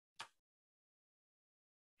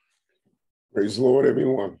Praise the Lord,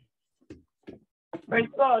 everyone. Praise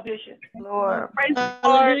God, Bishop. Lord. Praise the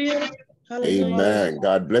Hallelujah. Lord. Hallelujah. Amen.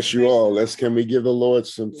 God bless you all. Can we give the Lord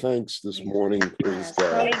some thanks this morning? Praise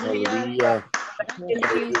God. Hallelujah. Thank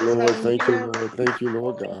you, Lord. Thank you, Lord. Thank you,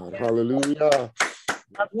 Lord God. Hallelujah.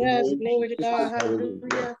 Yes, glory to God.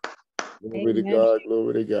 Hallelujah. Glory to God.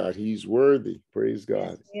 Glory to God. He's worthy. Praise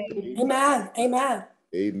God. Amen. Amen.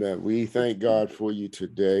 Amen. We thank God for you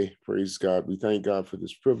today. Praise God. We thank God for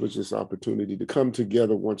this privilege, this opportunity to come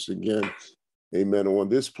together once again. Amen. On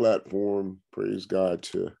this platform, praise God,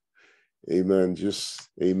 to, amen, just,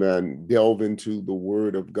 amen, delve into the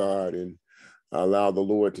word of God and allow the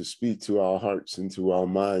Lord to speak to our hearts and to our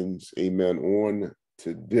minds. Amen. On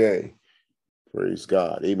today. Praise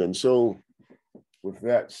God. Amen. So with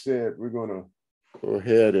that said, we're going to go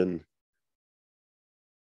ahead and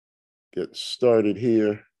get started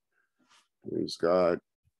here. Praise God.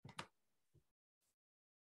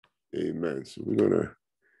 Amen. So we're going to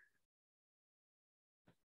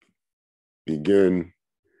begin,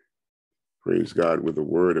 praise God, with a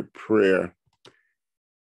word of prayer.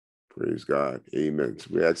 Praise God. Amen. So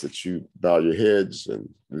we ask that you bow your heads and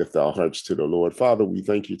lift our hearts to the Lord. Father, we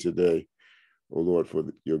thank you today, oh Lord, for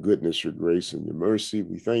your goodness, your grace, and your mercy.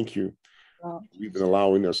 We thank you for even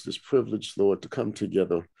allowing us this privilege, Lord, to come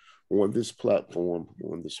together on this platform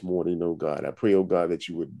on this morning, oh God. I pray, oh God, that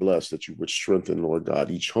you would bless, that you would strengthen, Lord God,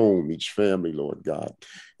 each home, each family, Lord God,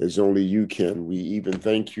 as only you can. We even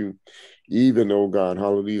thank you, even, oh God,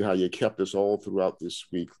 hallelujah, how you kept us all throughout this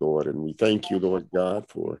week, Lord. And we thank you, Lord God,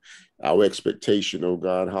 for our expectation, oh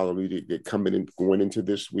God, hallelujah, that coming and going into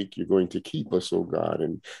this week, you're going to keep us, oh God,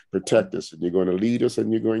 and protect us, and you're going to lead us, and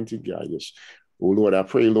you're going to guide us. Oh Lord, I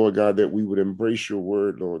pray, Lord God, that we would embrace your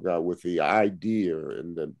word, Lord God, with the idea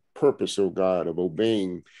and the purpose, oh God, of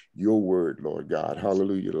obeying your word, Lord God.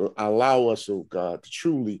 Hallelujah. Allow us, oh God, to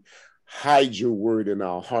truly hide your word in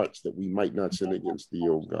our hearts that we might not sin against thee,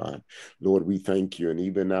 oh God. Lord, we thank you. And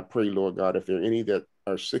even I pray, Lord God, if there are any that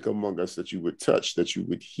are sick among us, that you would touch, that you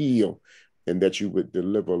would heal, and that you would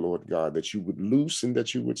deliver, Lord God, that you would loose and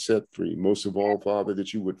that you would set free. Most of all, Father,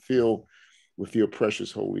 that you would fill with your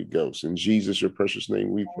precious Holy Ghost. In Jesus, your precious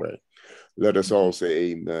name, we pray. Let us all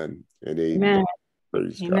say amen and amen.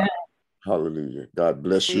 Praise God. Hallelujah. God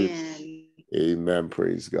bless you. Amen.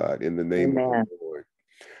 Praise God. In the name of the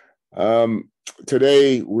Lord.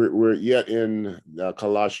 Today, we're yet in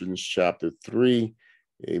Colossians chapter 3.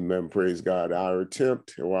 Amen. Praise God. Our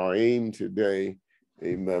attempt or our aim today,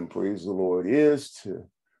 amen, praise the Lord, is to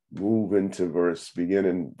move into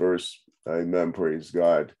beginning verse, amen, praise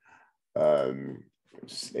God,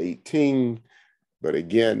 18. But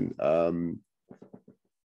again,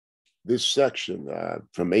 this section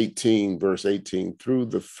from verse 18 through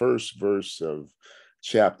the first verse of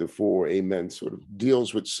chapter 4, amen, sort of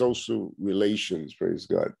deals with social relations, praise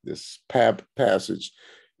God. This passage,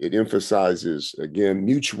 it emphasizes, again,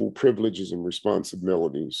 mutual privileges and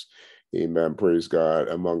responsibilities, amen, praise God,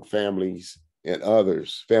 among families and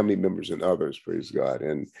others, family members and others, praise God.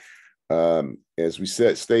 And as we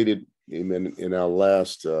stated, amen, in our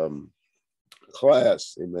last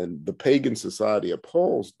class, amen, the pagan society of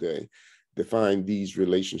Paul's day defined these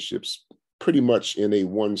relationships pretty much in a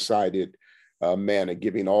one-sided manner,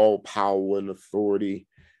 giving all power and authority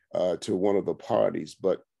to one of the parties.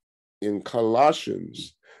 But in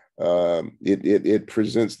Colossians, it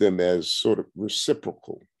presents them as sort of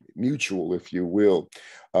reciprocal, mutual, if you will.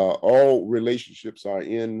 All relationships are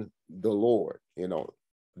in the Lord. You know,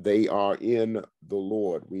 they are in the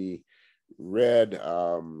Lord. We read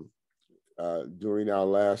during our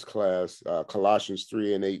last class, Colossians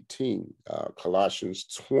 3 and 18, Colossians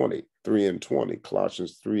 3 and 20,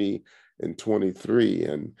 Colossians 3 and 23,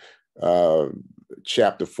 and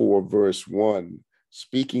chapter 4, verse 1,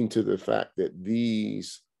 speaking to the fact that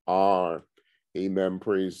these are, amen,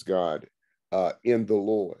 praise God, in the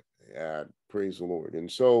Lord, praise the Lord. And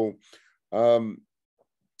so,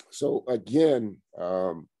 again,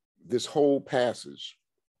 this whole passage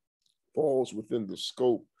falls within the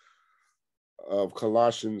scope of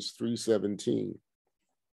Colossians 3:17.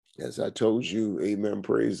 As I told you, amen,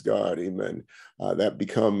 praise God, amen. That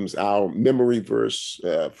becomes our memory verse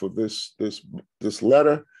for this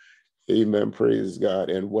letter, amen, praise God.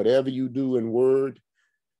 And whatever you do in word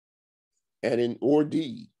and in or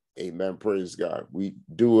deed, amen, praise God, we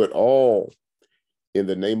do it all in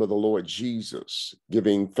the name of the Lord Jesus,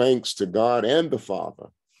 giving thanks to God and the Father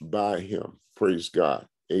by him, praise God,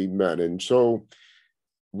 amen. And so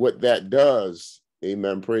what that does,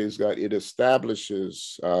 amen, praise God, it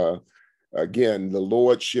establishes, again, the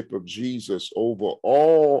lordship of Jesus over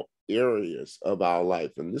all areas of our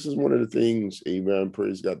life. And this is one of the things, amen,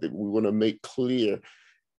 praise God, that we want to make clear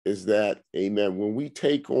is that, amen, when we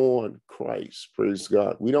take on Christ, praise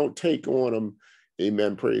God, we don't take on him,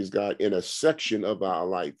 amen, praise God, in a section of our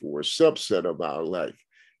life or a subset of our life.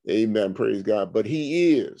 Amen, praise God. But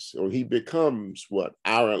he is, or he becomes what?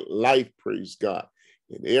 Our life, praise God.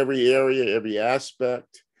 In every area, every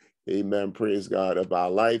aspect, amen, praise God, of our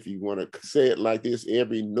life. You want to say it like this,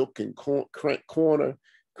 every nook and corner,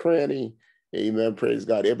 cranny, amen, praise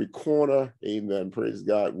God, every corner, amen, praise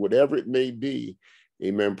God, whatever it may be,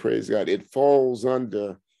 amen, praise God, it falls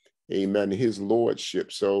under, amen, his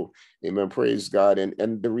lordship. So, amen, praise God.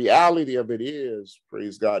 And the reality of it is,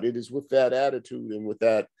 praise God, it is with that attitude and with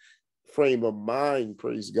that frame of mind,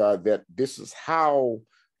 praise God, that this is how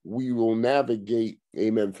we will navigate,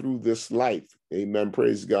 amen, through this life. Amen,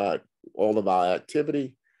 praise God. All of our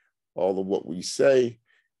activity, all of what we say,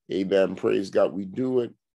 amen, praise God, we do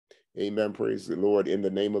it. Amen, praise the Lord, in the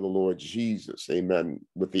name of the Lord Jesus. Amen.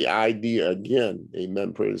 With the idea again,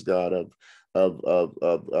 amen, praise God,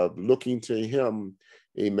 of looking to him,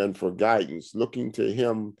 amen, for guidance, looking to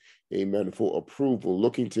him, amen, for approval,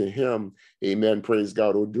 looking to him, amen, praise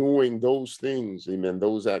God, or doing those things, amen,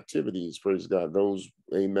 those activities, praise God, those,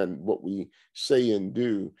 amen, what we say and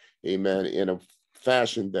do, amen, in a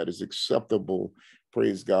fashion that is acceptable,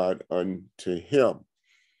 praise God, unto him.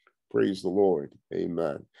 Praise the Lord.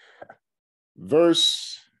 Amen.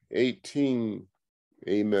 Verse 18,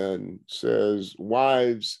 amen, says,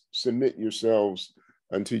 wives, submit yourselves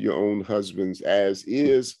unto your own husbands as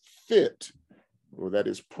is fit, or that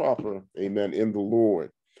is proper, amen, in the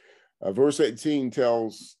Lord. Verse 18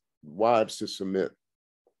 tells wives to submit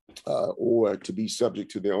or to be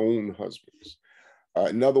subject to their own husbands.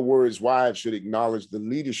 In other words, wives should acknowledge the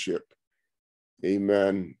leadership,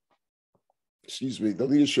 amen, the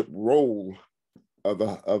leadership role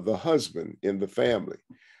of the husband in the family.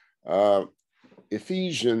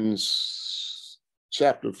 Ephesians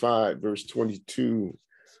chapter 5, verse 22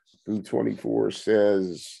 through 24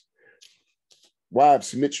 says, wives,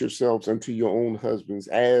 submit yourselves unto your own husbands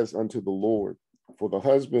as unto the Lord. For the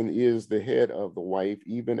husband is the head of the wife,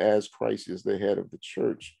 even as Christ is the head of the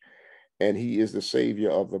church, and he is the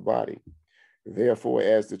savior of the body. Therefore,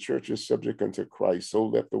 as the church is subject unto Christ, so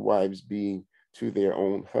let the wives be to their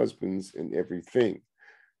own husbands in everything.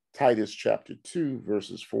 Titus chapter 2,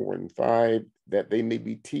 verses 4 and 5, that they may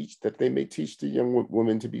teach the young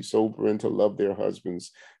women to be sober and to love their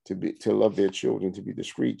husbands, to love their children, to be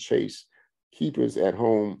discreet, chaste, keepers at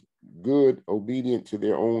home, good, obedient to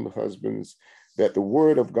their own husbands, that the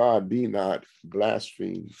word of God be not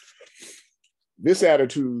blasphemed. This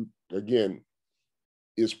attitude, again,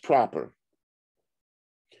 is proper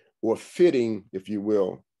or fitting, if you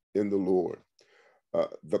will, in the Lord.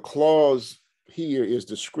 The clause here is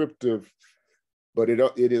descriptive, but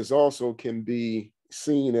it is also can be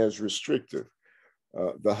seen as restrictive.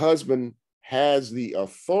 The husband has the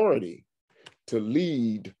authority to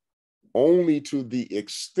lead only to the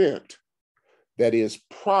extent that is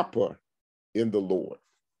proper in the Lord.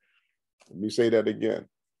 Let me say that again.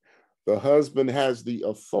 The husband has the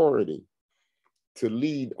authority to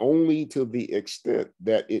lead only to the extent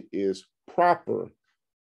that it is proper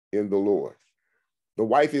in the Lord. The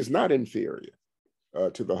wife is not inferior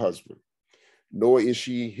to the husband, nor is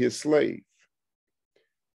she his slave.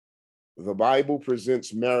 The Bible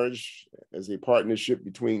presents marriage as a partnership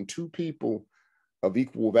between two people of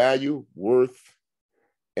equal value, worth,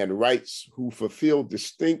 and rights who fulfill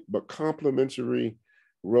distinct but complementary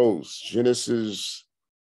roles. Genesis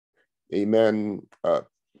 2 and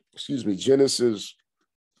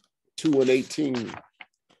 18.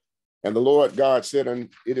 And the Lord God said, and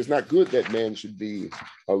it is not good that man should be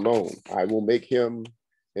alone. I will make him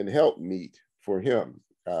an helpmeet for him.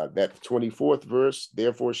 That 24th verse,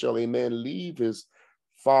 therefore shall a man leave his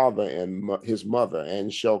father and his mother,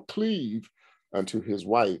 and shall cleave unto his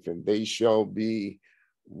wife, and they shall be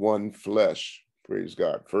one flesh. Praise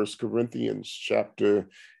God. 1 Corinthians chapter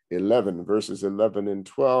 11, verses 11 and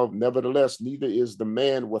 12. Nevertheless, neither is the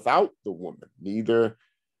man without the woman, neither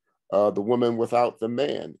the woman without the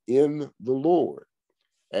man in the Lord.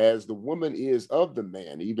 As the woman is of the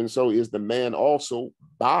man, even so is the man also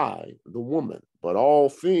by the woman. But all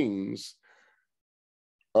things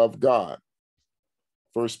of God.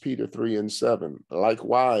 1 Peter 3 and 7.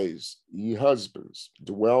 Likewise, ye husbands,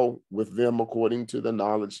 dwell with them according to the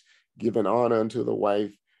knowledge, giving honor unto the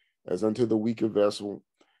wife as unto the weaker vessel,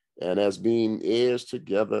 and as being heirs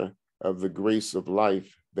together of the grace of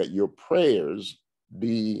life, that your prayers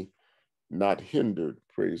be not hindered.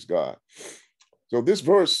 Praise God. So this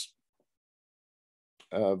verse,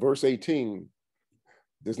 verse 18,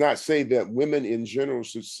 does not say that women in general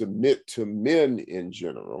should submit to men in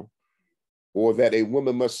general, or that a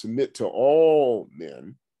woman must submit to all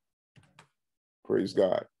men. Praise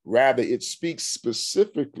God. Rather, it speaks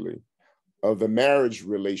specifically of the marriage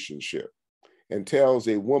relationship and tells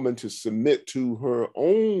a woman to submit to her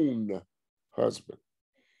own husband.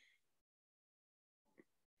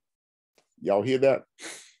 Y'all hear that?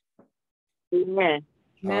 Amen.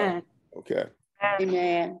 Amen. Okay.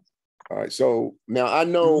 Amen. All right. So now I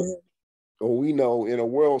know, or we know, in a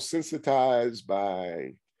world sensitized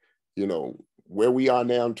by, where we are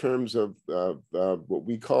now in terms of what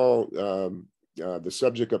we call the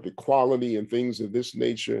subject of equality and things of this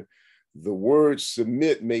nature, the word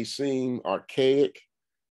submit may seem archaic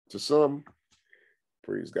to some.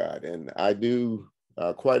 Praise God. And I do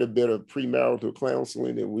quite a bit of premarital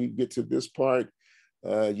counseling, and we get to this part,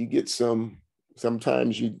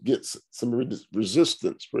 sometimes you get some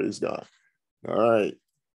resistance, praise God. All right,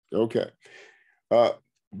 okay.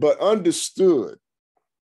 But understood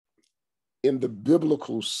in the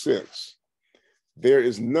biblical sense, there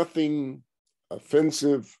is nothing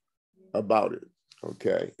offensive about it,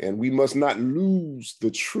 okay? And we must not lose the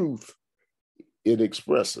truth it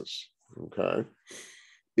expresses, okay?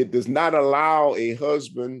 It does not allow a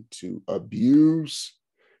husband to abuse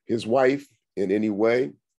his wife in any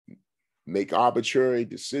way, make arbitrary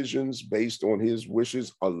decisions based on his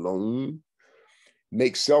wishes alone,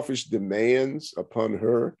 make selfish demands upon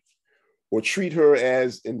her, or treat her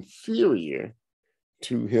as inferior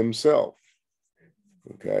to himself.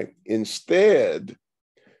 Okay. Instead,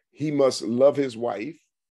 he must love his wife,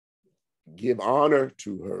 give honor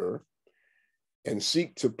to her, and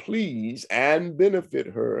seek to please and benefit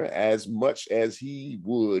her as much as he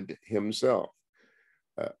would himself.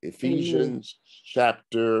 Ephesians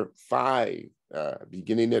chapter 5,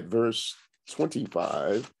 beginning at verse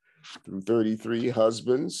 25 through 33,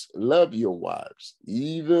 husbands, love your wives,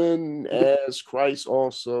 even as Christ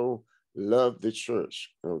also loved the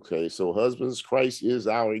church. Okay, so husbands, Christ is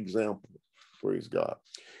our example, praise God,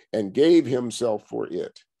 and gave himself for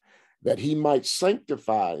it, that he might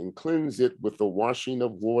sanctify and cleanse it with the washing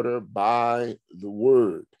of water by the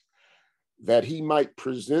word, that he might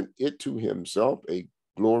present it to himself a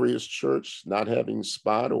glorious church, not having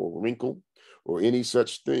spot or wrinkle or any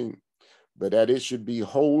such thing, but that it should be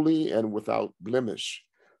holy and without blemish.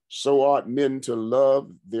 So ought men to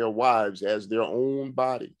love their wives as their own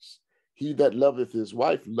bodies. He that loveth his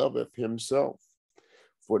wife loveth himself.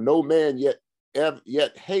 For no man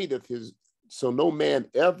yet hateth his, so no man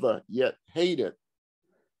ever yet hated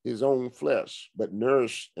his own flesh, but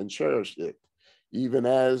nourished and cherished it, even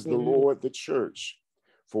as the Lord the church.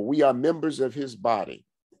 For we are members of his body,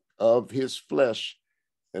 of his flesh,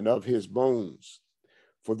 and of his bones.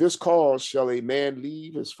 For this cause shall a man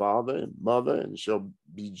leave his father and mother, and shall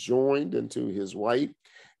be joined unto his wife,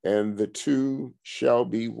 and the two shall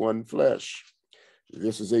be one flesh.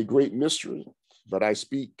 This is a great mystery, but I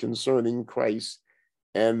speak concerning Christ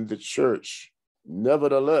and the church.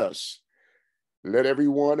 Nevertheless, let every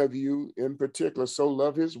one of you in particular so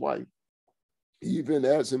love his wife, even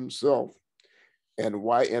as himself, and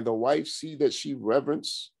the wife see that she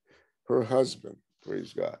reverence her husband.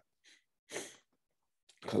 Praise God.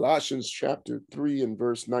 Colossians chapter 3 and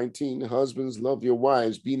verse 19, husbands, love your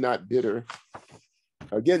wives, be not bitter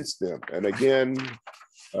against them. And again,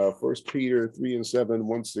 1 Peter 3 and 7,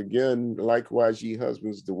 once again, likewise, ye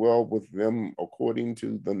husbands, dwell with them according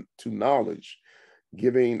to knowledge,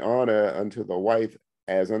 giving honor unto the wife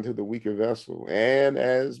as unto the weaker vessel, and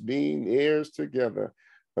as being heirs together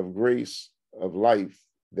of grace of life,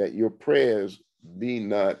 that your prayers be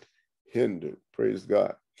not hindered. Praise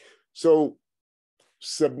God. So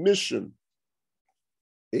submission,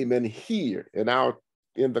 amen, here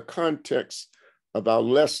in the context of our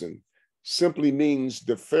lesson simply means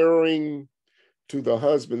deferring to the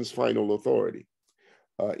husband's final authority.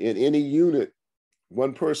 In any unit,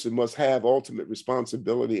 one person must have ultimate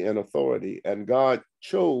responsibility and authority, and God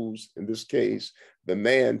chose, in this case, the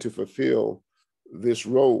man to fulfill this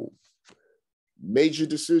role. Major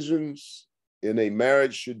decisions in a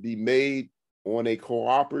marriage should be made on a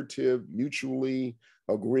cooperative, mutually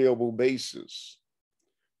agreeable basis.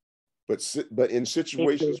 But in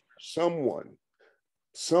situations where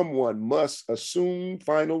someone must assume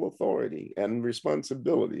final authority and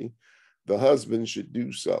responsibility, the husband should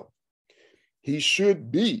do so. He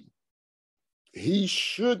should be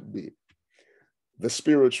the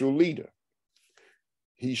spiritual leader.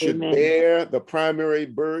 He should bear the primary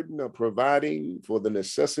burden of providing for the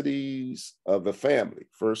necessities of the family.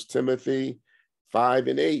 1 Timothy 5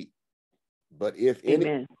 and 8. But if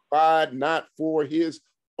any provide not for his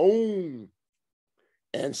own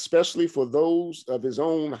and especially for those of his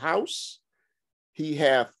own house, he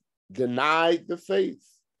hath denied the faith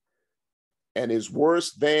and is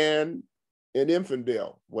worse than an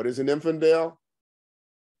infidel. What is an infidel?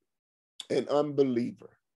 An unbeliever.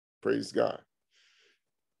 Praise God.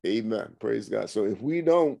 Amen. Praise God. So if we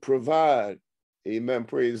don't provide, amen,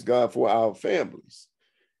 praise God, for our families,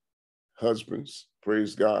 husbands,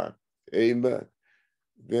 praise God, amen,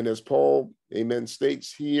 then as Paul, amen,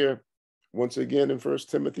 states here, once again in 1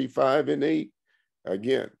 Timothy 5:8,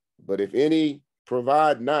 again, but if any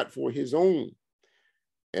provide not for his own,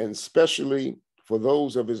 and especially for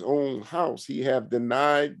those of his own house, he have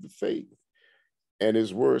denied the faith and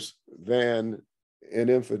is worse than an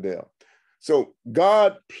infidel. So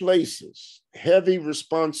God places heavy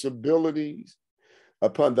responsibilities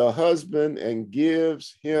upon the husband and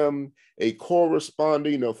gives him a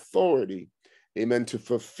corresponding authority, amen, to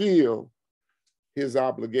fulfill his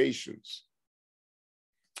obligations.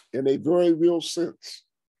 In a very real sense,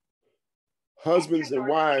 husbands and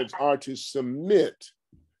wives are to submit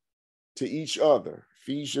to each other.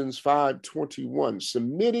 Ephesians 5:21,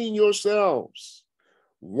 submitting yourselves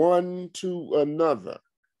one to another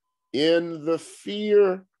in the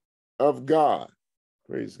fear of God.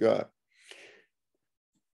 Praise God.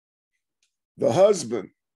 The husband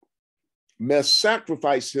must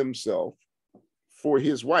sacrifice himself for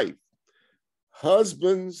his wife.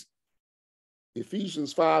 Husbands,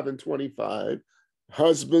 Ephesians 5:25,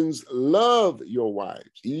 husbands, love your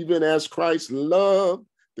wives, even as Christ loved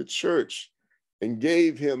the church and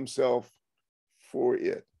gave himself for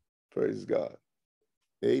it. Praise God.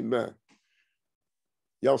 Amen.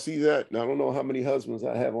 Y'all see that? Now, I don't know how many husbands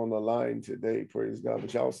I have on the line today, praise God,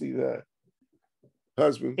 but y'all see that?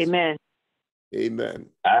 Husbands. Amen. Amen.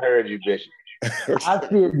 I heard you, Bishop. I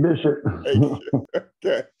see it, Bishop. Thank you.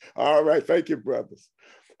 Okay. All right. Thank you, brothers.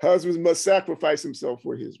 Husbands must sacrifice himself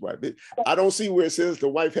for his wife. I don't see where it says the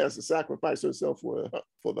wife has to sacrifice herself for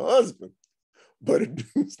the husband, but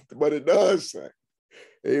it does say,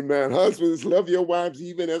 amen. Husbands, love your wives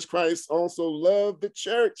even as Christ also loved the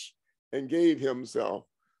church and gave himself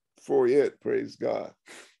for it. Praise God.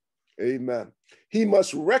 Amen. He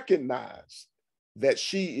must recognize that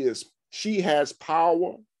she has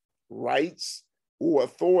power, rights, or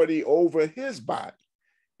authority over his body,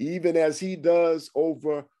 even as he does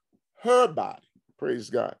over her body. Praise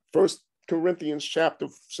God. 1 Corinthians chapter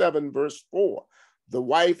 7, verse 4. The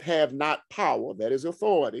wife have not power, that is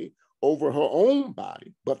authority, over her own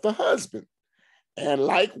body, but the husband. And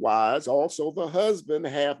likewise, also the husband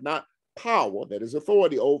have not power, that is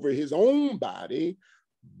authority, over his own body,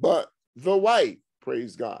 but the wife.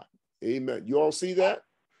 Praise God. Amen. You all see that?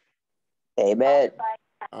 Amen.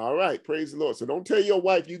 All right. Praise the Lord. So don't tell your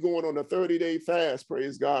wife you're going on a 30-day fast,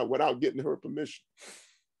 praise God, without getting her permission.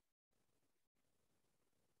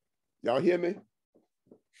 Y'all hear me?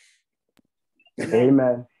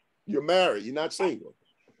 Amen. You're married. You're not single.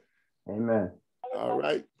 Amen. All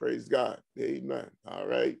right. Praise God. Amen. All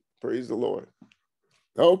right. Praise the Lord.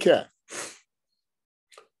 Okay.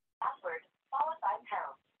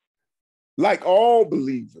 Like all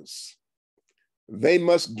believers, they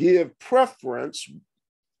must give preference,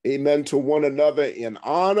 amen, to one another in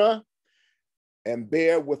honor and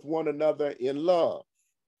bear with one another in love.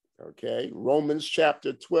 Okay. Romans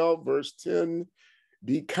chapter 12, verse 10,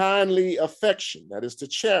 be kindly affection, that is to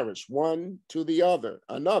cherish one to the other,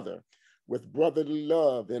 another, with brotherly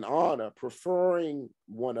love and honor, preferring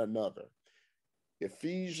one another.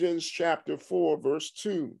 Ephesians chapter 4, verse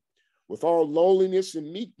 2, with all lowliness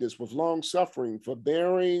and meekness, with long suffering,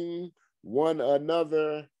 forbearing one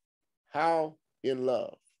another, how? In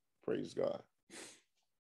love. Praise God.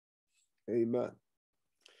 Amen.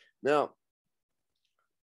 Now,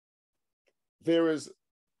 there is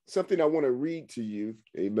something I want to read to you.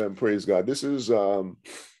 Amen. Praise God. This is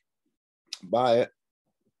by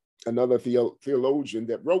another theologian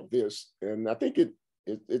that wrote this, and I think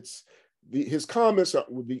his comments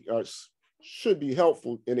should be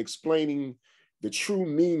helpful in explaining the true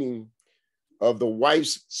meaning of the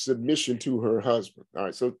wife's submission to her husband. All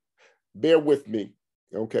right, so bear with me.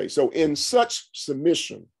 Okay, so in such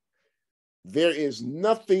submission, there is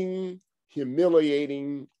nothing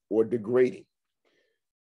humiliating or degrading.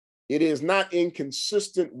 It is not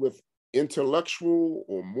inconsistent with intellectual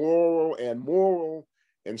or moral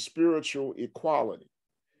and spiritual equality.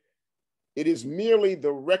 It is merely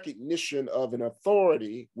the recognition of an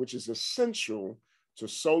authority which is essential to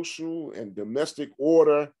social and domestic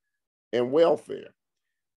order and welfare.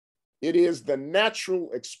 It is the natural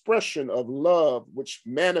expression of love which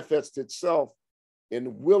manifests itself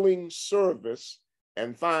in willing service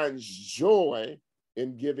and finds joy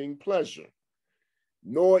in giving pleasure.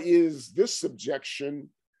 nor is this subjection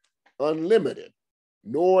unlimited.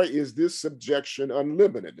 Nor is this subjection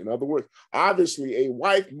unlimited. In other words, obviously, a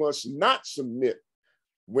wife must not submit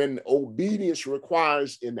when obedience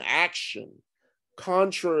requires inaction,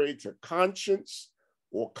 contrary to conscience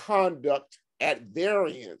or conduct at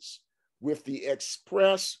variance with the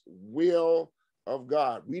express will of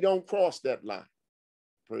God. We don't cross that line.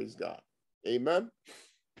 Praise God. Amen.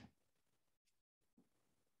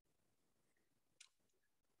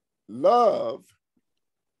 Love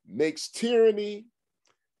makes tyranny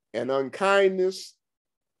and unkindness,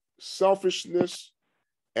 selfishness,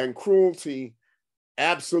 and cruelty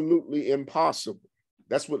absolutely impossible.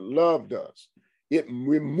 That's what love does. It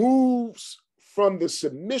removes from the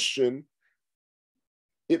submission,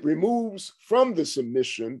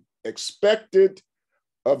 expected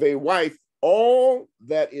of a wife all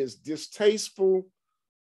that is distasteful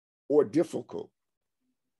or difficult.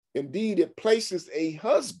 Indeed, it places a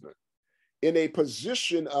husband in a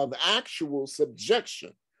position of actual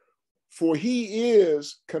subjection, for he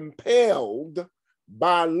is compelled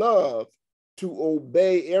by love to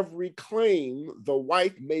obey every claim the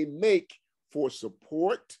wife may make for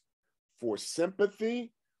support, for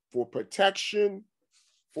sympathy, for protection,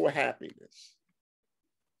 for happiness.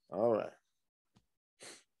 All right.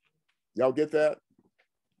 Y'all get that?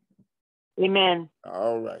 Amen.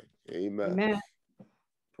 All right. Amen. Amen.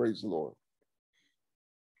 Praise the Lord.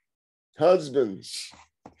 Husbands,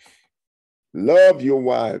 love your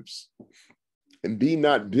wives and be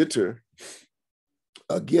not bitter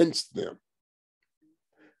against them.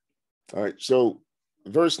 All right, so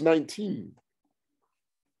verse 19,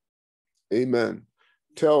 amen,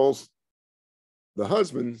 tells the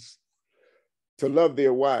husbands to love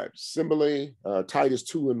their wives. Similarly, Titus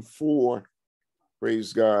 2 and 4,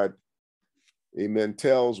 praise God, amen,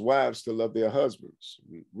 tells wives to love their husbands.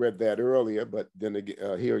 We read that earlier, but then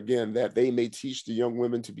again, here again, that they may teach the young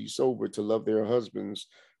women to be sober, to love their husbands,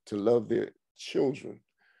 to love their children.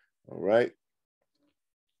 All right.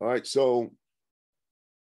 All right. So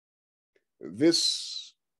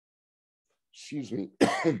this,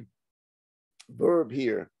 verb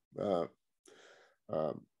here,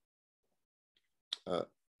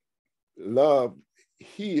 love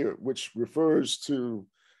here, which refers to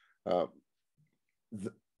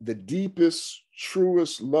the deepest,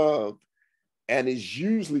 truest love, and is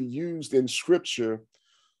usually used in scripture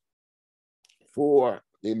for,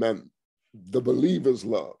 amen, the believer's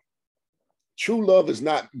love. True love is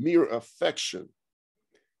not mere affection,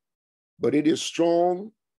 but it is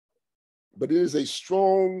strong, but it is a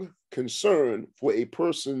strong concern for a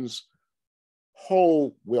person's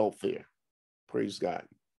whole welfare. Praise God.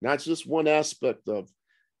 Not just one aspect of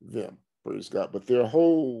them, praise God, but their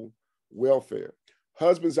whole welfare.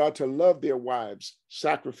 Husbands are to love their wives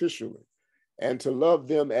sacrificially and to love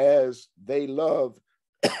them as they love,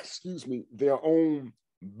 their own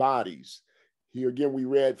bodies. Here again, we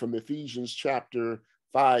read from Ephesians chapter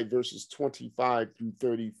 5, verses 25 through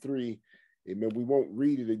 33. Amen. We won't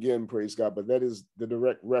read it again, praise God, but that is the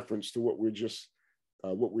direct reference to what we're just,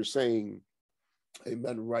 what we're saying,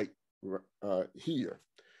 amen, right here.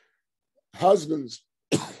 Husbands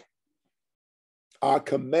are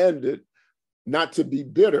commanded not to be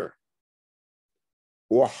bitter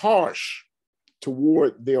or harsh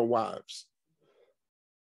toward their wives.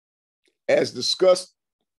 As discussed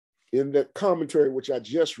in that commentary, which I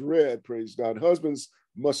just read, praise God, husbands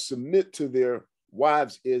must submit to their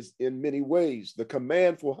wives is in many ways. The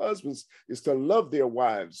command for husbands is to love their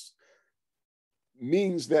wives,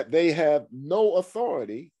 means that they have no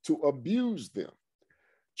authority to abuse them,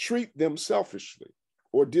 treat them selfishly,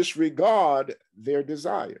 or disregard their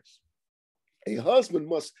desires. A husband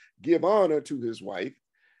must give honor to his wife,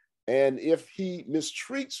 and if he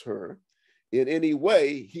mistreats her in any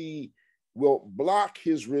way, he will block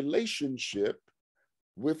his relationship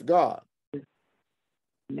with God.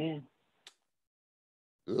 Amen.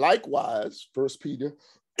 Likewise, 1 Peter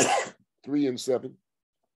 3 and 7,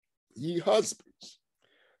 ye husbands,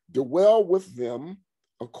 dwell with them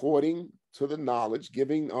according to the knowledge,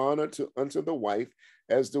 giving honor unto the wife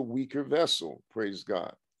as the weaker vessel. Praise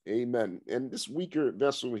God. Amen. And this weaker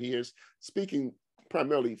vessel here is speaking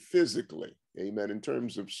primarily physically. Amen. In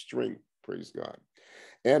terms of strength. Praise God.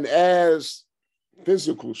 And as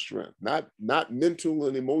physical strength, not mental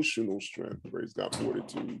and emotional strength. Praise God.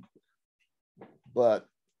 Fortitude. But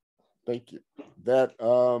thank you. That,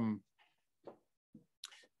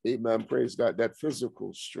 amen. Praise God. That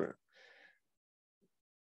physical strength.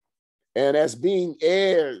 And as being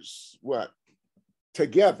heirs, what?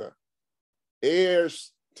 Together.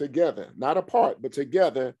 Heirs together, not apart, but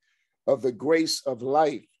together, of the grace of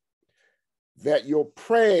life, that your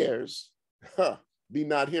prayers be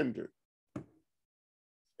not hindered.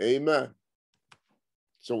 Amen.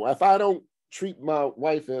 So if I don't treat my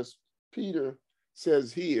wife as Peter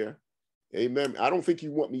says here, amen, I don't think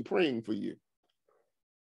you want me praying for you.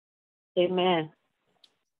 Amen.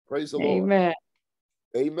 Praise the Lord. Amen.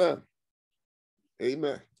 Amen.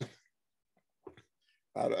 Amen.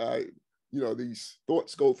 These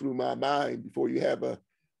thoughts go through my mind before you have a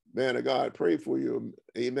man of God pray for you.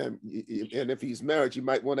 Amen. And if he's married, you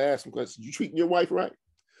might want to ask him questions. You treating your wife right?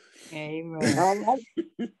 Amen.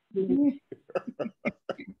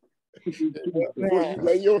 Before you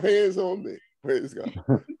lay your hands on me. Praise God.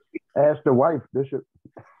 Ask the wife, Bishop.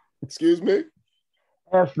 Excuse me?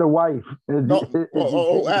 Ask the wife.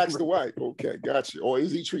 Ask the wife. Okay, gotcha. Or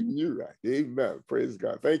is he treating you right? Amen. Praise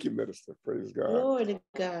God. Thank you, minister. Praise God. Glory to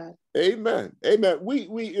God. Amen. Amen.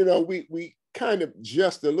 We kind of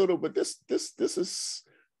just a little, but this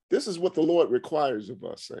is what the Lord requires of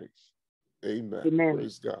us, saints. Amen. Amen.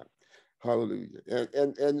 Praise God. Hallelujah.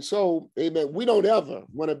 And so, amen. We don't ever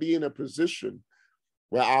want to be in a position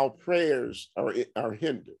where our prayers are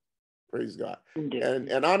hindered. Praise God.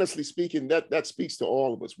 And honestly speaking, that speaks to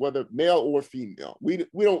all of us, whether male or female. We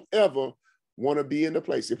don't ever want to be in a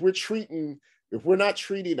place. If we're not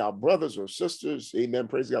treating our brothers or sisters, amen,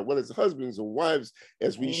 praise God, whether it's husbands or wives,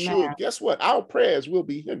 as we should, guess what? Our prayers will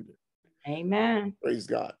be hindered. Amen. Praise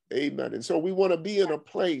God. Amen. And so we want to be in a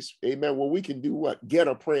place, amen, where we can do what? Get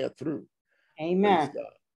a prayer through. Amen. Praise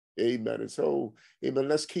God. Amen. And so, amen,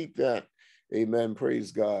 let's keep that. Amen.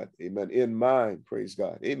 Praise God. Amen. In mind. Praise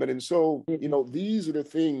God. Amen. And so, these are the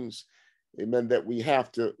things, amen, that we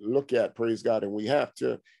have to look at. Praise God. And we have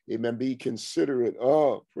to, amen, be considerate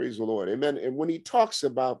of. Praise the Lord. Amen. And when he talks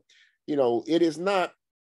about, it is not,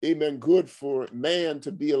 amen, good for man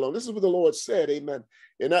to be alone. This is what the Lord said. Amen.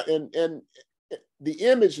 And the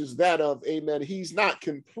image is that of, amen, he's not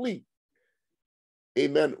complete.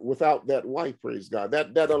 Amen. Without that wife, praise God.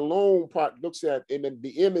 That alone part looks at, amen,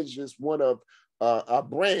 the image is one of a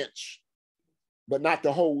branch, but not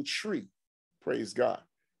the whole tree. Praise God.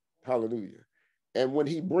 Hallelujah. And when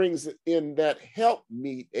he brings in that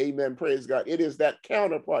helpmeet, amen, praise God, it is that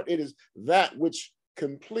counterpart. It is that which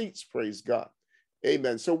completes, praise God.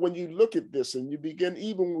 Amen. So when you look at this and you begin,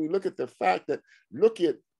 even when we look at the fact that, look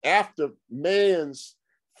at after man's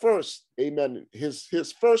first, amen, his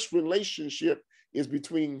first relationship is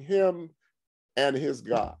between him and his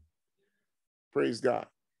God. Praise God.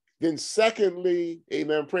 Then secondly,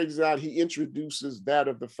 amen, praise God, he introduces that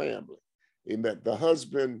of the family. Amen. The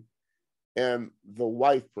husband and the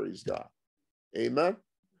wife, praise God. Amen.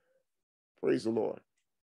 Praise the Lord.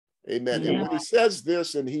 Amen. And when he says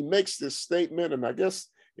this and he makes this statement, and I guess,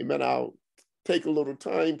 amen, I'll take a little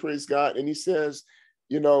time, praise God. And he says,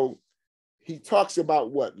 he talks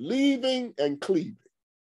about what? Leaving and cleaving.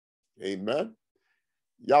 Amen.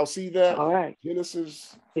 Y'all see that? All right.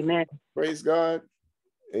 Genesis. Amen. Praise God.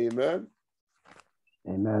 Amen.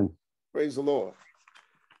 Amen. Praise the Lord.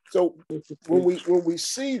 So when we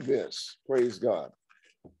see this, praise God,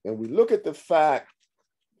 and we look at the fact,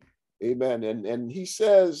 amen, and he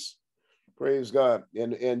says, praise God,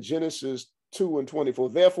 in Genesis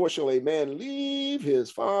 2:24, therefore shall a man leave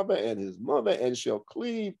his father and his mother and shall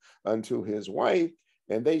cleave unto his wife,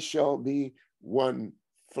 and they shall be one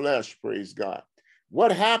flesh, praise God.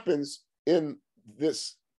 What happens in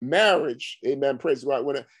this marriage, amen, praise God,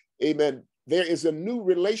 when, amen, there is a new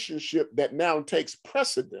relationship that now takes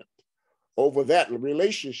precedent over that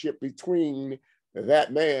relationship between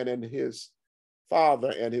that man and his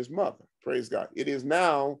father and his mother, praise God. It is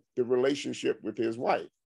now the relationship with his wife.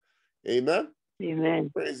 Amen. Amen.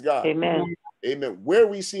 Praise God. Amen. Amen. Where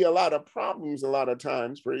we see a lot of problems a lot of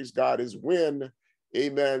times, praise God, is when,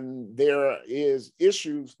 amen, there is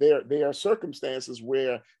issues, there are circumstances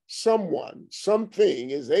where something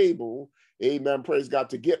is able, amen, praise God,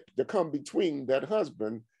 to come between that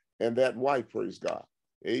husband and that wife, praise God.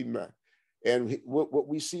 Amen. And what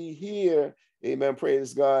we see here, amen,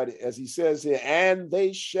 praise God, as he says here, and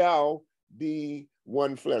they shall be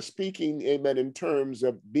one flesh, speaking, amen, in terms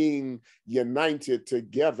of being united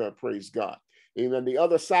together, praise God. Amen. The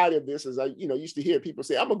other side of this is, I used to hear people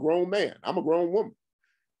say, I'm a grown man, I'm a grown woman.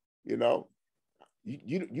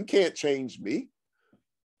 You can't change me.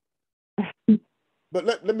 But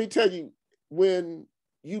let me tell you, when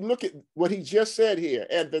you look at what he just said here,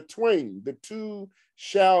 and the two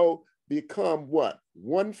shall become what?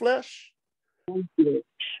 One flesh?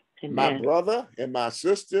 My brother and my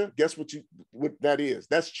sister, guess what that is?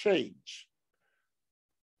 That's change.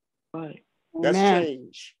 Right. That's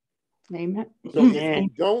change. Amen. So if you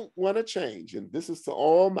don't want to change, and this is to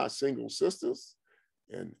all my single sisters,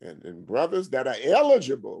 and brothers that are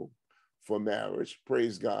eligible for marriage,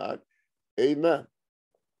 praise God, amen.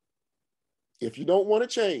 If you don't want to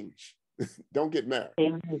change, don't get married.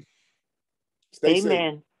 Amen. Stay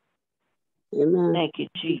Amen. single. Amen. Thank you,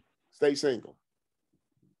 Jesus. Stay single.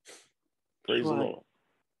 Praise the Right. Lord.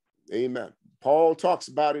 Amen. Paul talks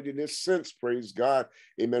about it in this sense, praise God.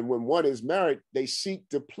 Amen. When one is married, they seek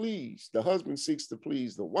to please. The husband seeks to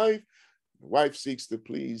please the wife seeks to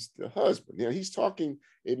please the husband. Now he's talking,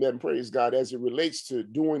 amen, praise God, as it relates to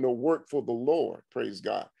doing the work for the Lord, praise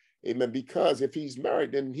God. Amen. Because if he's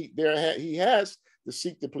married, then he has to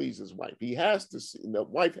seek to please his wife. The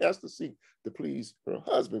wife has to seek to please her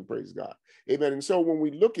husband, praise God. Amen. And so when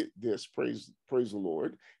we look at this, praise the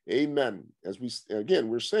Lord, amen. As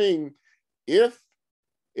we're saying, if,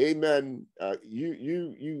 amen,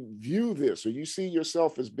 you view this, or you see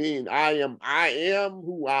yourself as being, I am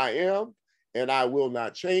who I am, and I will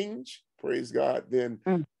not change, praise God, then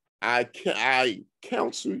I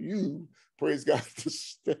counsel you, praise God, to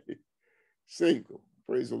stay single,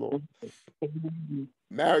 praise the Lord.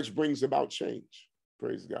 Marriage brings about change,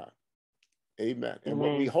 praise God. Amen. And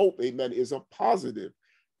what we hope, amen, is a positive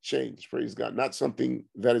change, praise God, not something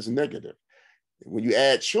that is negative. When you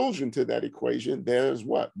add children to that equation, there's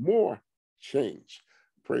what? More change.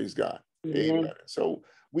 Praise God. Amen. So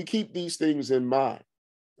we keep these things in mind.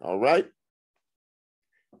 All right.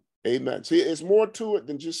 Amen. See, it's more to it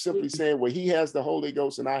than just simply saying, well, he has the Holy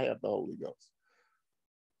Ghost and I have the Holy Ghost.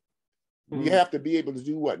 We have to be able to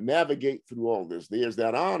do what? Navigate through all this. There's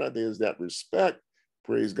that honor. There's that respect.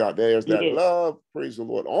 Praise God. There's that love. Praise the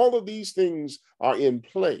Lord. All of these things are in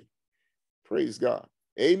play. Praise God.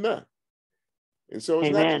 Amen. And so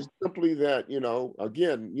it's not just simply that,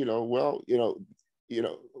 again,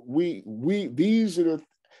 these are the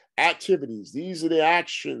activities, these are the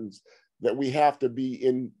actions that we have to be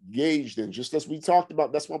engaged in, just as we talked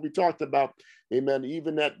about. That's what we talked about. Amen.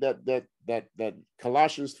 Even that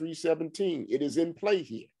Colossians 3:17, it is in play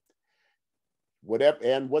here. Whatever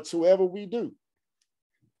and whatsoever we do,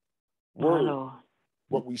 word,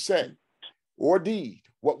 what we say, or deed,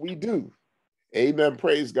 what we do. Amen.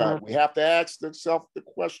 Praise God. We have to ask ourselves the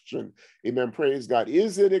question. Amen. Praise God.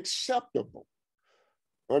 Is it acceptable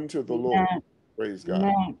unto the Lord? Praise God.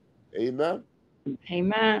 Amen.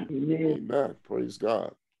 Amen. Amen. Praise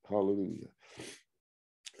God. Hallelujah.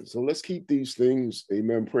 And so let's keep these things.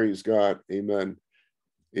 Amen. Praise God. Amen.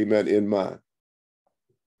 Amen. In mind.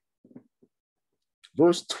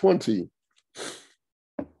 Verse 20.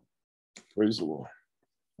 Praise the Lord.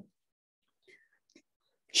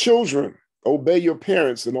 Children, obey your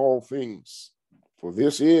parents in all things, for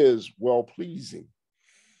this is well-pleasing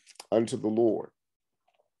unto the Lord.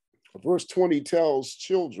 Verse 20 tells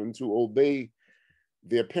children to obey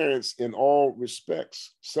their parents in all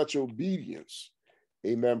respects. Such obedience,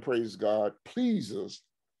 amen, praise God, pleases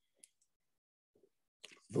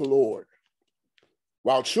the Lord.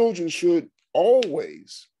 While children should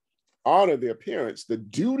always honor their parents, the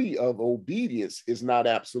duty of obedience is not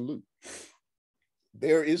absolute.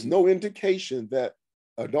 There is no indication that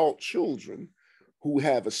adult children who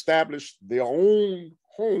have established their own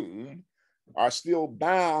home are still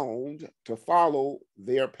bound to follow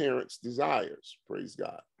their parents' desires. Praise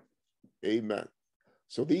God. Amen.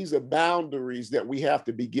 So these are boundaries that we have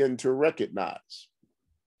to begin to recognize.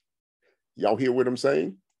 Y'all hear what I'm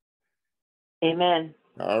saying? Amen.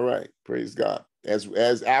 All right. Praise God.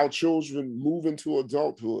 As our children move into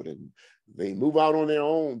adulthood and they move out on their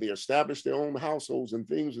own, they establish their own households and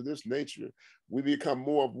things of this nature, we become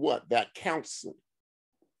more of what? That counsel.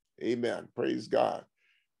 Amen. Praise God.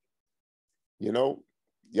 Y'all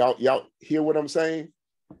hear what I'm saying?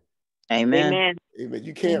 Amen. Amen. Amen.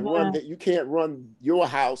 You can't run that. You can't run your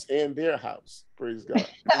house and their house. Praise God.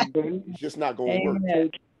 It's just not going to work.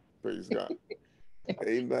 Amen. Praise God.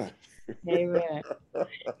 Amen. Amen.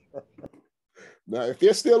 Now, if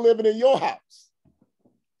they're still living in your house,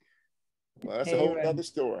 well, that's a whole Amen. other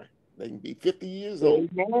story. They can be 50 years old,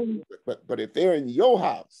 Amen. but if they're in your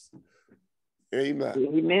house, amen.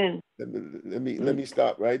 Amen. Let me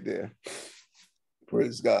stop right there.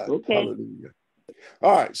 Praise God. Okay. Hallelujah.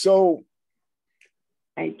 All right. So,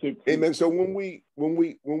 Thank you. amen. So when we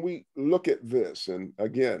look at this, and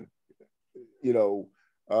again,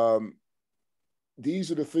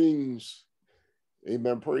 these are the things,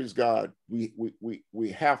 amen, praise God,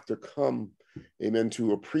 we have to come, amen,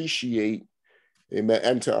 to appreciate, amen,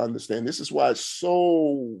 and to understand. This is why it's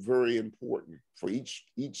so very important for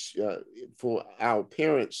for our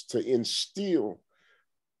parents to instill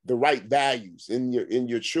the right values in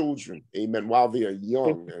your children, amen, while they are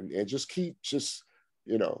young, and just keep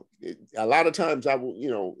a lot of times I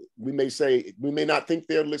will, we may not think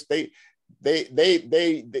they're listening.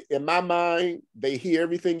 They, in my mind, they hear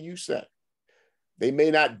everything you say. They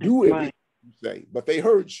may not do everything you say, but they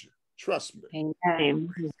heard you. Trust me. Amen.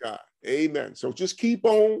 Praise God. Amen. So just keep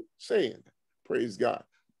on saying, praise God.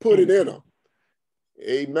 Put it in them.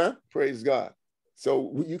 Amen. Praise God.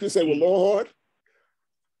 So you can say, well, Lord,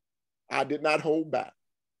 I did not hold back.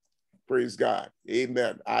 Praise God.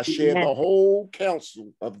 Amen. I shared the whole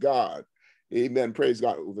counsel of God. Amen. Praise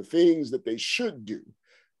God. The things that they should do.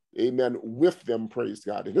 Amen. With them. Praise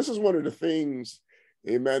God. And this is one of the things,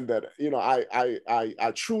 amen, that,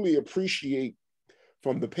 I truly appreciate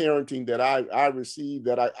from the parenting that I received,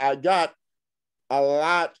 that I got a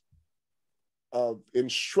lot of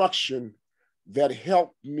instruction that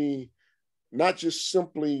helped me, not just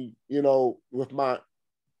simply, with my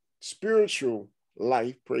spiritual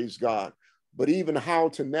life, praise God, but even how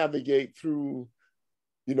to navigate through,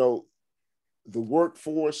 the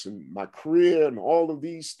workforce and my career and all of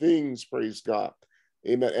these things, praise God.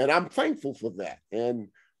 Amen. And I'm thankful for that. And,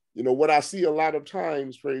 what I see a lot of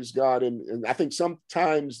times, praise God, and I think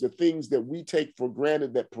sometimes the things that we take for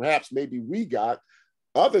granted that perhaps maybe we got,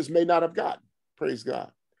 others may not have gotten, praise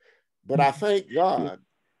God. But I thank God,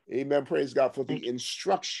 amen, praise God, for the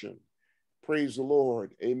instruction, praise the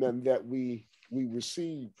Lord, amen, that we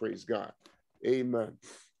receive, praise God, amen.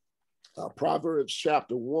 Proverbs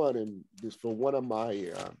chapter 1, and this for one of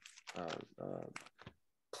my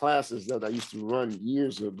classes that I used to run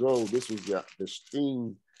years ago, this was the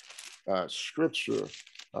theme scripture,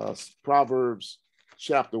 Proverbs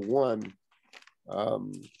chapter 1,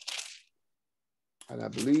 and I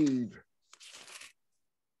believe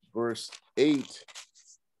verse 8,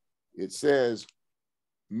 it says,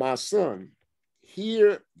 my son,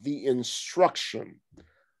 hear the instruction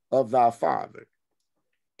of thy father,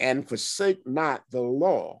 and forsake not the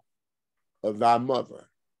law of thy mother.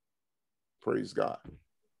 Praise God.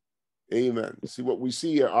 Amen. See, what we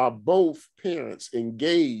see here are both parents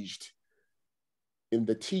engaged in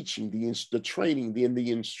the teaching, the training,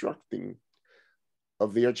 the instructing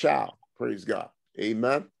of their child. Praise God.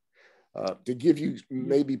 Amen. To give you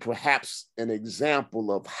maybe perhaps an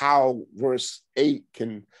example of how verse 8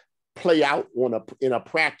 can play out in a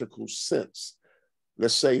practical sense.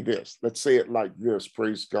 Let's say this. Let's say it like this.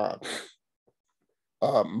 Praise God.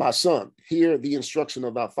 My son, hear the instruction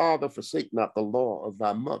of thy father, forsake not the law of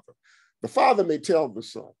thy mother. The father may tell the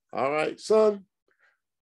son, all right, son,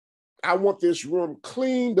 I want this room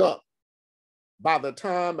cleaned up by the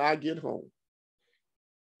time I get home.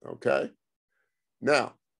 Okay.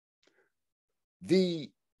 Now,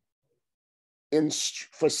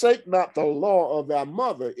 forsake not the law of thy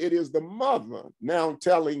mother. It is the mother now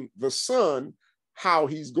telling the son how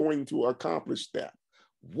he's going to accomplish that,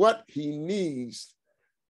 what he needs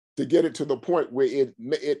to get it to the point where it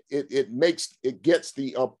gets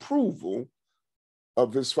the approval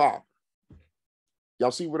of his father.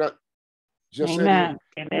 Y'all see what I just said? Amen.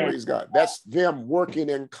 Praise God. That's them working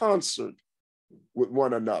in concert with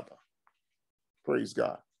one another. Praise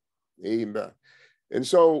God. Amen. And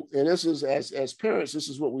so, and this is, as parents, this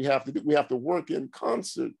is what we have to do. We have to work in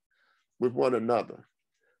concert with one another.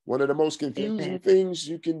 One of the most confusing things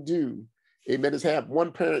you can do, amen, is have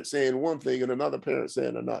one parent saying one thing and another parent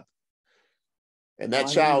saying another. And that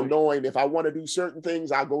child knowing, if I want to do certain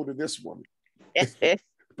things, I'll go to this woman.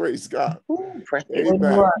 Praise God.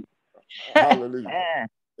 Amen. Hallelujah.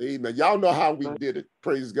 Amen. Y'all know how we did it.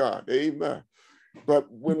 Praise God. Amen. But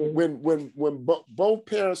when both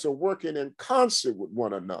parents are working in concert with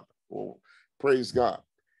one another, praise God.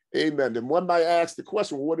 Amen. Then one might ask the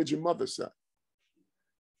question, well, what did your mother say?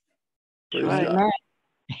 Praise God.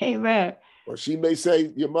 Amen. Or she may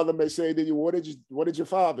say, your mother may say to you, what did your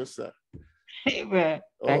father say? Amen.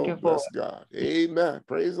 Oh, bless God. Amen.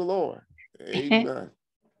 Praise the Lord. Amen.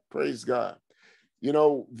 Praise God.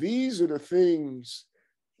 These are the things,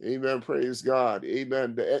 amen, praise God,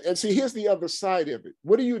 amen. And see, here's the other side of it.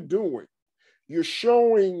 What are you doing? You're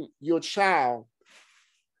showing your child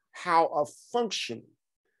how a function,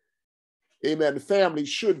 amen, family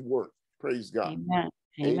should work. Praise God. Amen.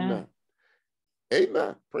 Amen.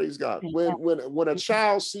 Amen. Praise God. When a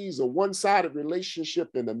child sees a one-sided relationship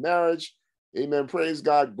in a marriage, amen, praise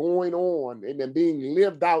God, going on, amen, being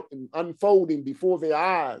lived out and unfolding before their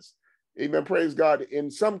eyes, amen, praise God.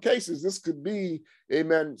 In some cases, this could be,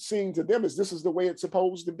 amen, seen to them as this is the way it's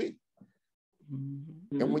supposed to be.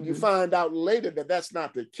 Mm-hmm. And when you find out later that that's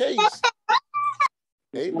not the case,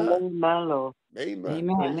 amen.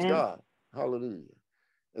 Amen. Praise God. Hallelujah.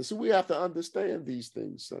 And so we have to understand these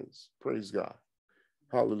things, saints. Praise God.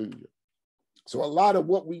 Hallelujah. So a lot of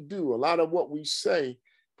what we do, a lot of what we say,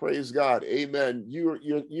 praise God, amen. You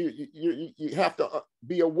have to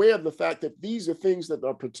be aware of the fact that these are things that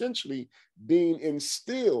are potentially being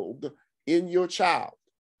instilled in your child,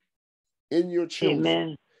 in your children.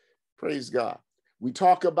 Amen. Praise God. We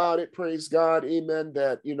talk about it, praise God, amen,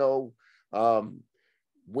 that,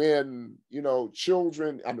 when,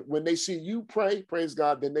 children, I mean, when they see you pray, praise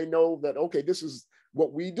God, then they know that, okay, this is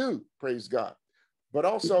what we do, praise God. But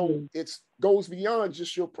also it goes beyond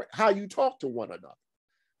just how you talk to one another.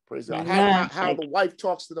 Praise God. How the wife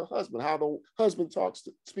talks to the husband, how the husband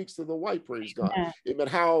speaks to the wife, praise God. Amen.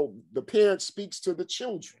 How the parent speaks to the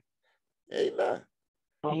children. Amen.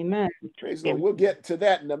 Amen. Praise the Lord. We'll get to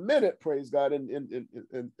that in a minute, praise God, in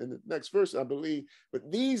the next verse, I believe. But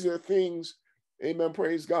these are things, amen,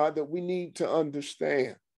 praise God, that we need to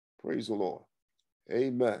understand. Praise the Lord.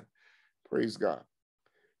 Amen. Praise God.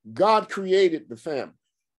 God created the family.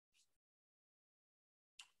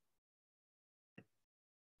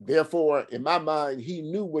 Therefore, in my mind, he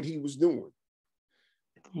knew what he was doing.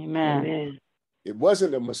 Amen. It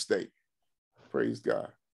wasn't a mistake. Praise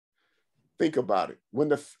God. Think about it.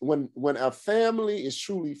 When a family is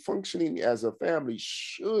truly functioning as a family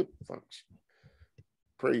should function,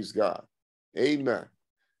 praise God. Amen.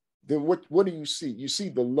 Then what do you see? You see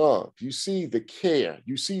the love. You see the care.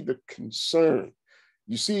 You see the concern.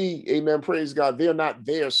 You see, amen, praise God, they're not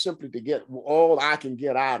there simply to get all I can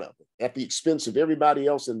get out of it at the expense of everybody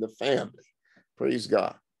else in the family. Praise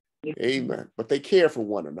God. Amen. But they care for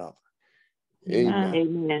one another. Amen.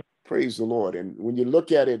 Amen. Praise the Lord. And when you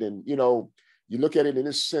look at it and, you look at it in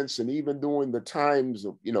this sense, and even during the times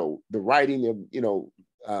of, the writing of,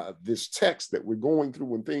 this text that we're going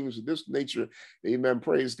through and things of this nature, amen,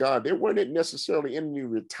 praise God, there weren't necessarily any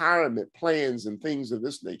retirement plans and things of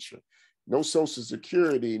this nature. No Social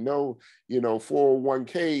Security, no,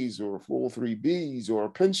 401ks or 403bs or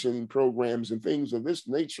pension programs and things of this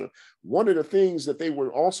nature. One of the things that they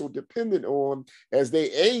were also dependent on as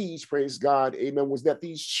they aged, praise God, amen, was that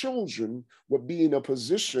these children would be in a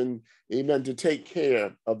position, amen, to take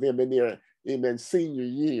care of them in their, amen, senior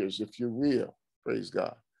years, if you will. Praise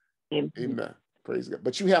God. Amen. Praise God.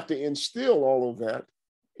 But you have to instill all of that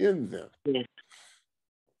in them. Yes.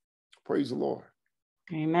 Praise the Lord.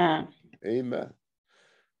 Amen. Amen.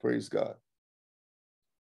 Praise God.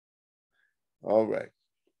 All right.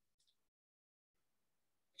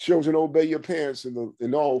 Children, obey your parents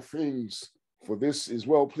in all things, for this is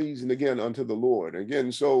well pleasing again unto the Lord.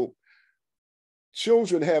 Again, so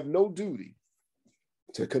children have no duty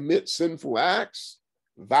to commit sinful acts,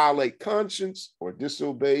 violate conscience, or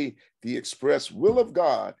disobey the express will of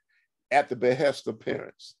God at the behest of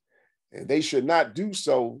parents. And they should not do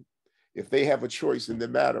so if they have a choice in the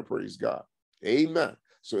matter, praise God. Amen.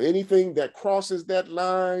 So anything that crosses that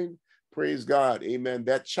line, praise God, amen,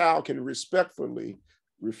 that child can respectfully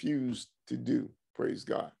refuse to do, praise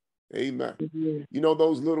God. Amen.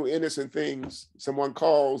 Those little innocent things, someone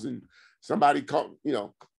calls and somebody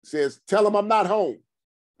says, tell them I'm not home.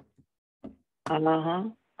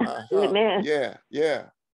 Amen. Yeah.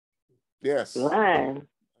 Yes. Right.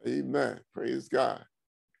 Amen. Praise God.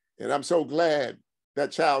 And I'm so glad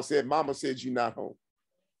that child said, Mama said you're not home.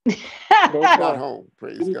 Not home.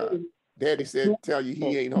 Praise God. Daddy said, tell you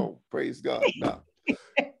he ain't home. Praise God. No.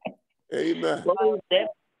 Amen.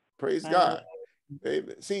 Praise God.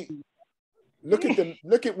 Amen. See, look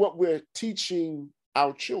at what we're teaching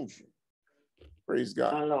our children. Praise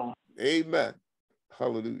God. Amen.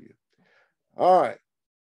 Hallelujah. All right.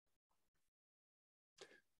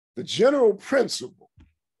 The general principle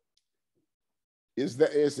is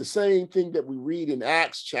the same thing that we read in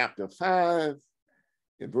Acts chapter 5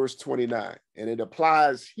 and verse 29. And it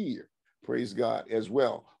applies here, praise God, as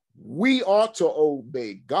well. We ought to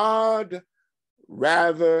obey God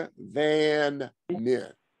rather than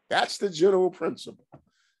men. That's the general principle.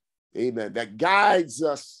 Amen. That guides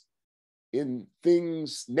us in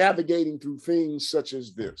things, navigating through things such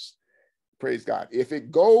as this. Praise God. If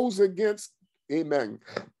it goes against, amen,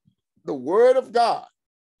 the word of God,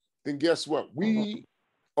 then guess what? We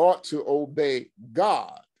ought to obey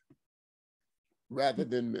God rather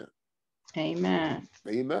than men. Amen.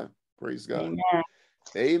 Amen. Praise God. Amen.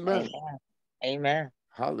 Amen. Amen.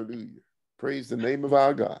 Hallelujah. Praise the name of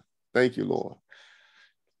our God. Thank you, Lord.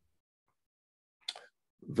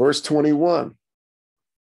 Verse 21.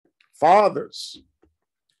 Fathers,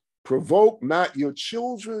 provoke not your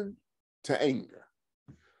children to anger,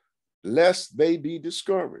 lest they be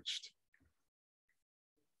discouraged.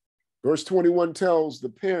 Verse 21 tells the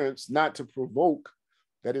parents not to provoke,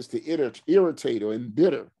 that is to irritate or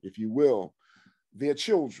embitter, if you will, their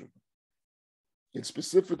children. It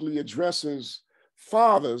specifically addresses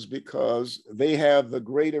fathers because they have the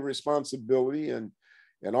greater responsibility and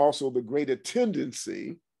also the greater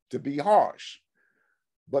tendency to be harsh.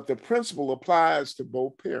 But the principle applies to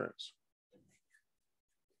both parents.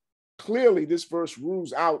 Clearly, this verse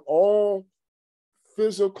rules out all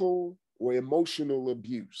physical or emotional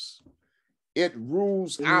abuse. It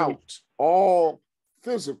rules out all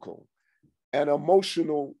physical and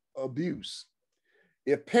emotional abuse.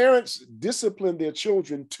 If parents discipline their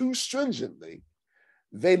children too stringently,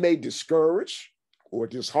 they may discourage or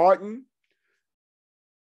dishearten,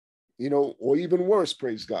 or even worse,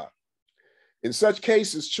 praise God. In such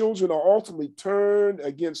cases, children are ultimately turned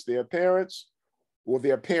against their parents or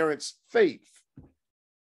their parents' faith.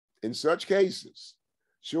 In such cases,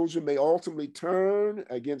 children may ultimately turn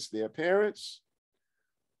against their parents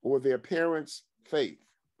or their parents' faith.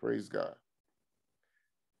 Praise God.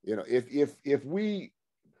 If we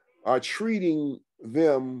are treating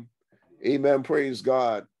them, amen, praise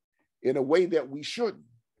God, in a way that we shouldn't,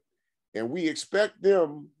 and we expect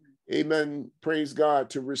them, amen, praise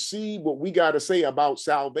God, to receive what we got to say about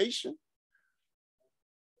salvation.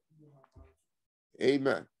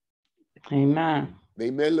 Amen. Amen.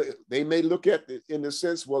 They may look at it in the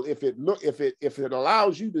sense, well, if it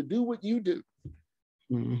allows you to do what you do,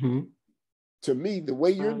 to me, the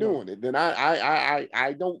way you're doing it, then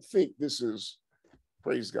I don't think this is,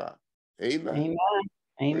 praise God. Amen. Amen.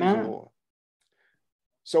 Praise Amen. the Lord.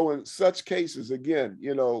 So in such cases, again,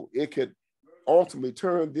 it could ultimately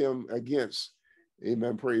turn them against,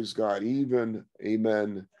 amen, praise God, even,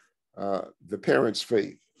 amen, the parents'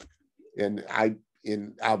 faith. And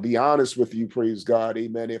I'll be honest with you, praise God,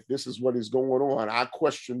 amen, if this is what is going on, I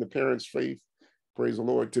question the parents' faith, praise the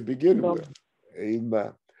Lord, to begin with.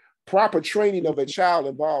 Amen. Proper training of a child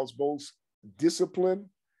involves both discipline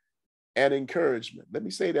and encouragement. Let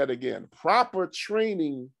me say that again. Proper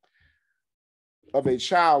training of a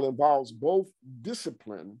child involves both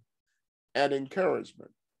discipline and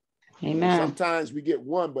encouragement. Amen. And sometimes we get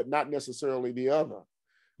one, but not necessarily the other.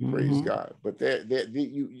 Praise God. But if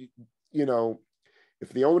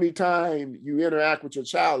the only time you interact with your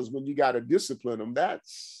child is when you got to discipline them,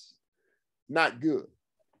 that's not good.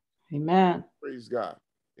 Amen. Praise God.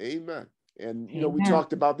 Amen. And, Amen. we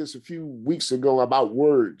talked about this a few weeks ago about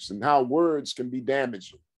words and how words can be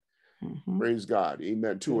damaging. Praise God.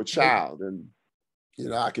 Amen. To a child. And,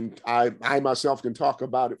 I myself can talk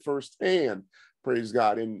about it firsthand. Praise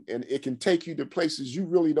God. And it can take you to places you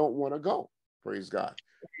really don't want to go. Praise God.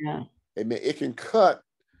 Yeah. Amen. It can cut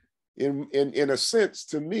in a sense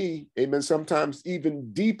to me, amen, sometimes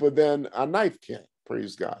even deeper than a knife can.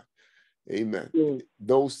 Praise God. Amen.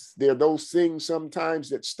 There are those things sometimes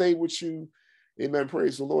that stay with you. Amen.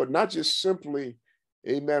 Praise the Lord. Not just simply,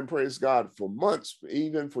 amen, praise God, for months,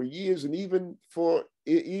 even for years, and even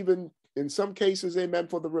in some cases, amen,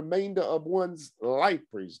 for the remainder of one's life.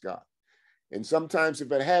 Praise God. And sometimes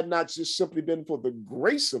if it had not just simply been for the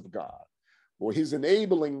grace of God or his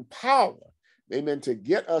enabling power, amen, to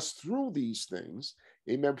get us through these things,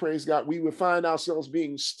 amen, praise God, we would find ourselves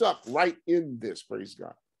being stuck right in this. Praise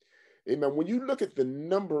God. Amen. When you look at the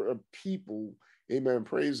number of people, amen,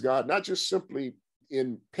 praise God, not just simply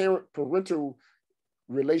in parental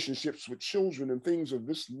relationships with children and things of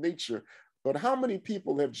this nature, but how many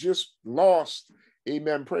people have just lost,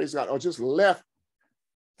 amen, praise God, or just left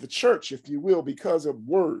the church, if you will, because of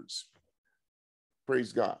words,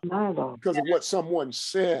 praise God, because of what someone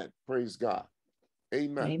said, praise God.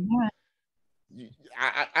 Amen. Amen.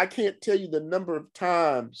 I can't tell you the number of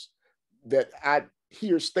times that I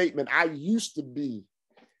hear a statement, I used to be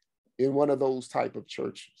in one of those type of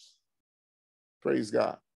churches. Praise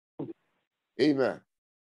God. Amen.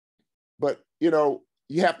 But, you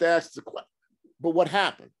have to ask the question, but what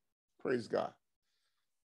happened? Praise God.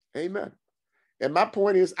 Amen. And my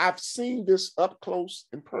point is, I've seen this up close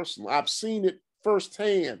and personal. I've seen it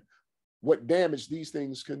firsthand, what damage these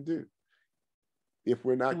things can do if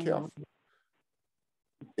we're not careful.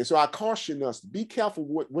 And so I caution us, be careful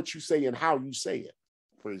what you say and how you say it.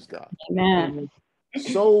 Praise God. Amen.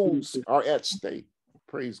 Souls are at stake.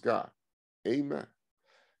 Praise God. Amen.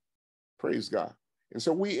 Praise God. And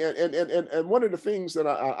so and one of the things that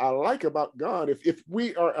I like about God, if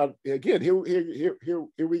we are again, here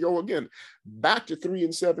we go again, back to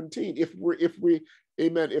 3:17. If we,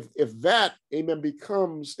 amen, if that, amen,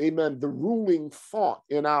 becomes, amen, the ruling thought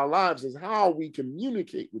in our lives is how we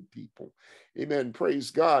communicate with people, amen,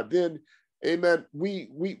 praise God, then, amen, we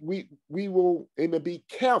will, amen, be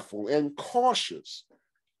careful and cautious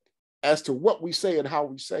as to what we say and how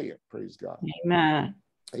we say it. Praise God. Amen.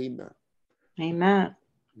 Amen. Amen.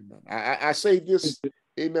 I say this,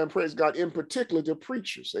 amen, praise God, in particular to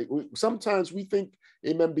preachers. Sometimes we think,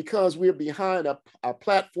 amen, because we're behind a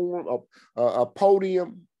platform, a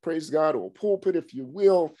podium, praise God, or a pulpit, if you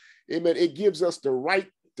will, amen, it gives us the right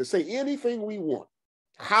to say anything we want,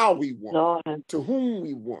 how we want, Lord. to whom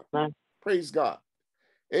we want. Lord. Praise God.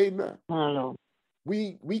 Amen. Lord.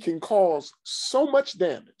 We can cause so much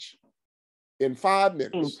damage in 5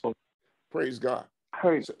 minutes. Painful. Praise God.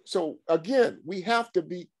 Hurt. So again, we have to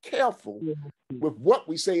be careful with what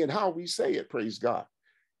we say and how we say it. Praise God.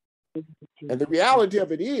 And the reality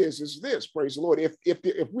of it is this, praise the Lord. If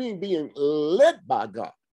we're being led by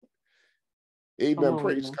God, amen,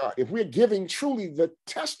 praise God. If we're giving truly the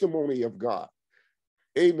testimony of God,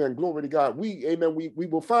 amen, glory to God, we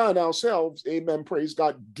will find ourselves, amen, praise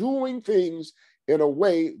God, doing things in a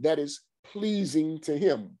way that is pleasing to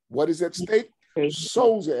him. What is at stake?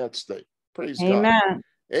 Souls are at stake. Praise God.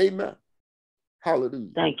 Amen.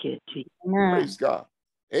 Hallelujah. Thank you, Jesus. Praise God.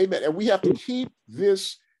 Amen. And we have to keep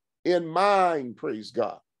this in mind. Praise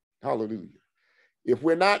God. Hallelujah. If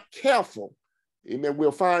we're not careful, amen,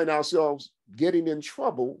 we'll find ourselves getting in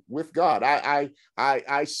trouble with God.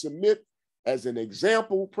 I submit as an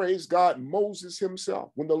example, praise God, Moses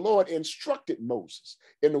himself, when the Lord instructed Moses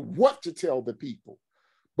in what to tell the people,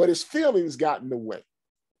 but his feelings got in the way.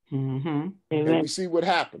 Mm-hmm. And we see what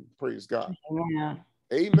happened. Praise God. Amen.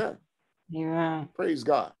 Amen. Amen. Praise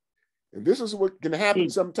God. And this is what can happen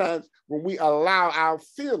sometimes when we allow our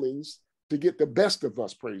feelings to get the best of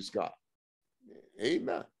us. Praise God.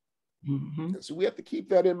 Amen. Mm-hmm. And so we have to keep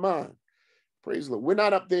that in mind. Praise the Lord. We're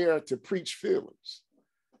not up there to preach feelings.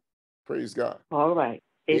 Praise God. All right.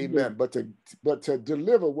 Amen. But to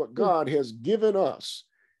deliver what God has given us.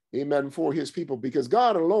 Amen. For his people, because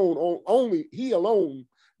God alone, only he alone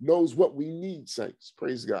knows what we need, saints.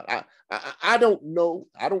 Praise God. I don't know.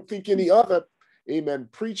 I don't think any other, amen,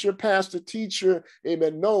 preacher, pastor, teacher,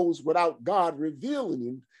 amen, knows without God revealing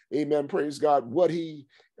him, amen, praise God, what he,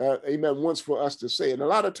 amen, wants for us to say. And a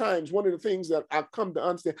lot of times, one of the things that I've come to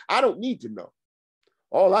understand, I don't need to know.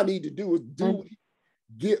 All I need to do is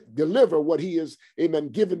deliver what he is, amen,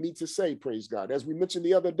 given me to say, praise God. As we mentioned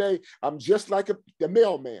the other day, I'm just like the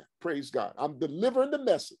mailman, praise God. I'm delivering the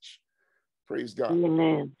message. Praise God.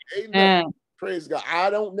 Amen. Amen. Praise God. I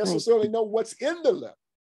don't necessarily know what's in the letter.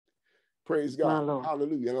 Praise God.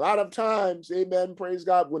 Hallelujah. And a lot of times, amen, praise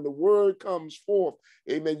God, when the word comes forth,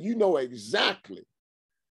 amen, you know exactly,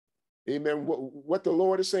 amen, what the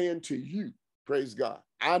Lord is saying to you. Praise God.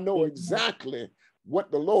 I know exactly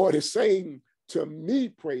what the Lord is saying to me.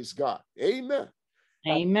 Praise God. Amen.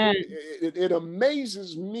 Amen. It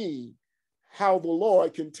amazes me how the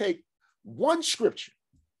Lord can take one scripture,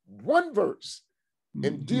 one verse,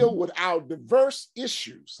 and deal with our diverse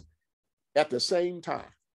issues at the same time.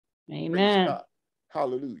 Amen. God.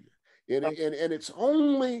 Hallelujah. And it's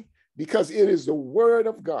only because it is the word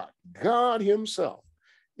of God, God himself,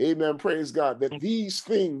 amen, praise God, that these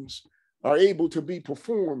things are able to be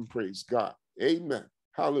performed, praise God. Amen.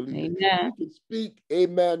 Hallelujah. Amen. We can speak,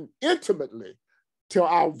 amen, intimately to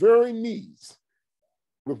our very needs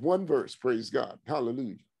with one verse, praise God.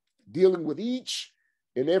 Hallelujah. Dealing with each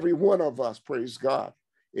and every one of us, praise God,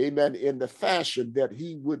 amen, in the fashion that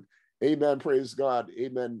he would, amen, praise God,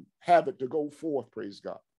 amen, have it to go forth, praise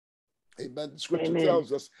God. Amen. The scripture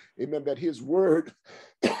tells us, amen, that his word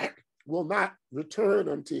will not return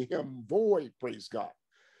unto him void, praise God.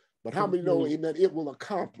 But how many know, amen, it will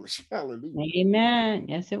accomplish, hallelujah. Amen.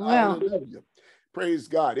 Yes, it will. Hallelujah. Praise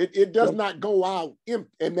God. It does not go out,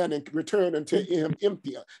 amen, and return unto him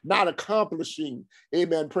empty, not accomplishing,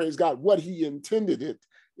 amen, praise God, what he intended it,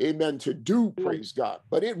 amen, to do, praise God.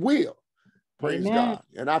 But it will, praise God.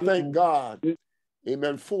 And I thank God,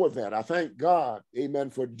 amen, for that. I thank God, amen,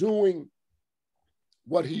 for doing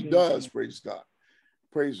what he does, praise God.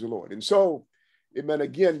 Praise the Lord. And so, amen,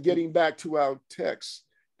 again, getting back to our text,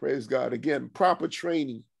 praise God, again, proper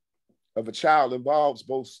training of a child involves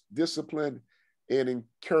both discipline and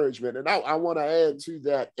encouragement. And I want to add to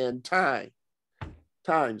that, and time,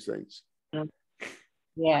 saints.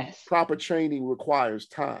 Yes. Proper training requires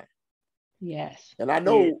time. Yes. And I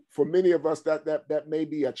know for many of us that may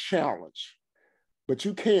be a challenge, but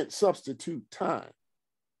you can't substitute time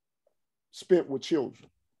spent with children.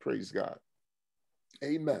 Praise God.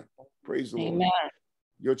 Amen. Praise the Lord. Amen.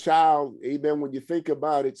 Your child, amen, when you think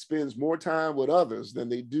about it, spends more time with others than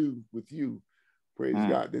they do with you. Praise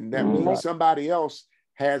God. Then that means somebody else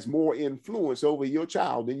has more influence over your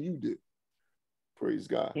child than you do. Praise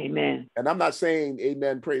God. Amen. And I'm not saying,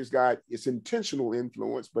 amen, praise God, it's intentional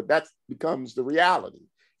influence, but that becomes the reality.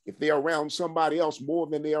 If they're around somebody else more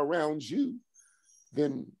than they're around you,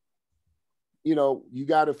 then, you know, you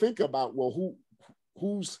got to think about, well,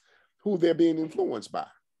 who they're being influenced by.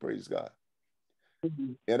 Praise God.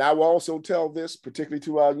 Mhm. And I will also tell this, particularly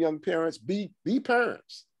to our young parents, be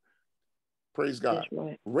parents. Praise God. That's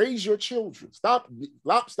right. Raise your children. Stop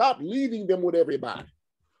leaving them with everybody.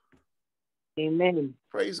 Amen.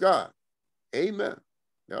 Praise God. Amen.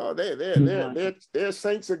 No, they're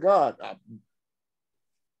saints of God.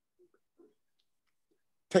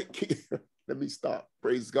 Let me stop.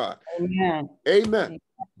 Praise God. Amen. Amen.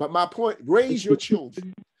 But my point, raise your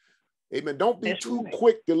children. Amen. Don't be That's too right.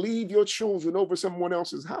 quick to leave your children over someone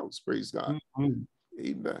else's house. Praise God. Mhm.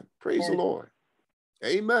 Amen. Praise the Yes. Lord.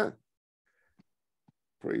 Amen.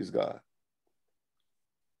 Praise God.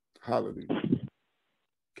 Hallelujah.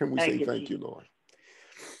 Can we Thank say you, thank Jesus. you, Lord?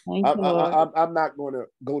 Thank you, Lord. I'm not going to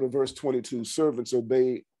go to verse 22. Servants,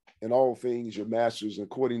 obey in all things your masters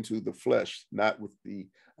according to the flesh, not with the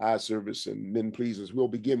eye service and men pleasers. We'll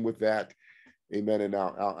begin with that. Amen. In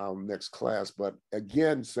our next class. But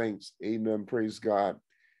again, saints, amen. Praise God.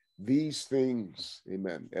 These things,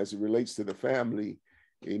 amen, as it relates to the family,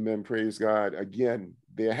 amen. Praise God. Again,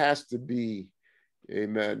 there has to be,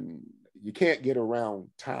 amen. You can't get around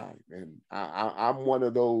time. And I'm one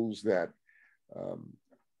of those that um,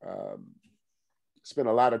 spent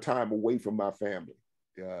a lot of time away from my family.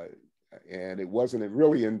 And it wasn't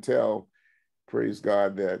really until, praise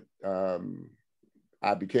God, that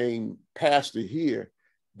I became pastor here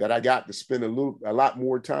that I got to spend a lot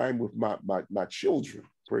more time with my children.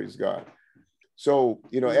 Praise God. So,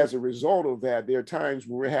 as a result of that, there are times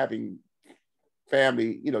when we're having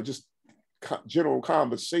family, just general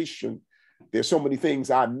conversation. There's so many things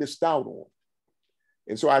I missed out on.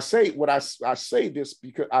 And so I say this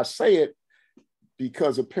because I say it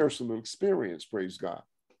because of personal experience. Praise God.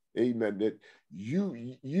 Amen. That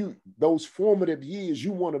you those formative years,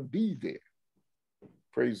 you want to be there.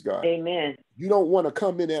 Praise God. Amen. You don't want to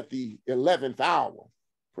come in at the 11th hour.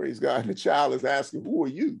 Praise God. And the child is asking, who are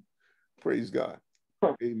you? Praise God.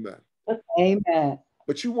 Amen. Amen.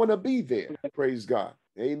 But you want to be there. Praise God.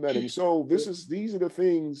 Amen. And so these are the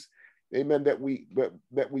things, amen, that we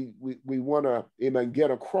want to, amen,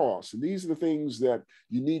 get across. And these are the things that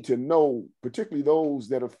you need to know, particularly those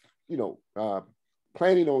that are,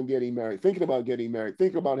 planning on getting married, thinking about getting married,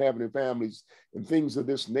 thinking about having families and things of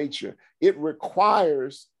this nature. It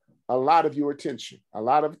requires a lot of your attention, a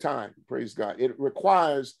lot of time. Praise God. It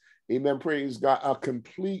requires, amen, praise God, a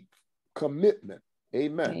complete commitment.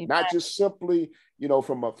 Amen. Amen. Not just simply,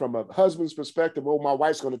 from a husband's perspective, oh, my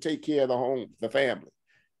wife's going to take care of the home, the family.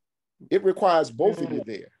 It requires both of you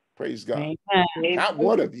there. Praise God. Amen. Not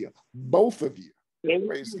one of you, both of you. Amen.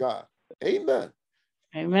 Praise God. Amen.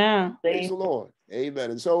 Amen. Praise the Lord.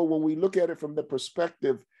 Amen. And so when we look at it from the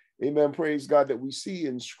perspective, amen, praise God, that we see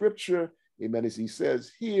in scripture, amen, as he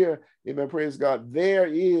says here, amen, praise God, there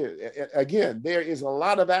is a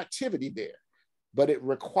lot of activity there, but it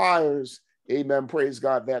requires, amen, praise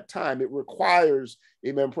God, that time. It requires,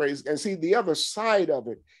 amen, praise. And see, the other side of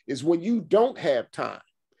it is when you don't have time,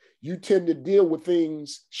 you tend to deal with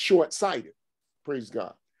things short-sighted. Praise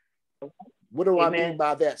God. What do Amen. I mean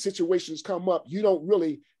by that? Situations come up, you don't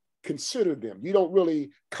really consider them. You don't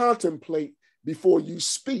really contemplate before you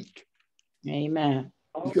speak. Amen.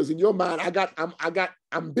 Because in your mind,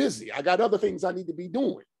 I'm busy. I got other things I need to be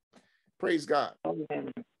doing. Praise God.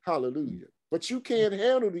 Amen. Hallelujah. But you can't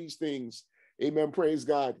handle these things, amen, praise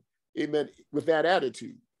God, amen, with that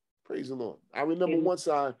attitude. Praise the Lord. I remember once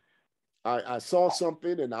I saw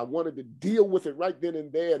something and I wanted to deal with it right then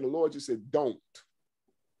and there, and the Lord just said, don't.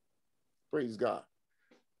 Praise God.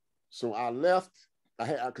 So I left,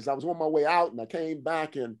 because I was on my way out, and I came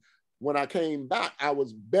back, and when I came back, I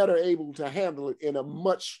was better able to handle it in a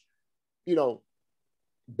much,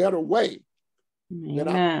 better way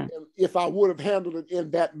than if I would have handled it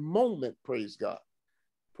in that moment. Praise God.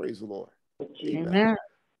 Praise the Lord. Amen.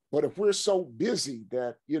 But if we're so busy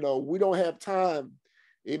that, we don't have time,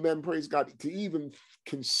 amen, praise God, to even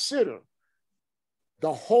consider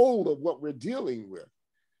the whole of what we're dealing with,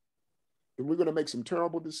 then we're going to make some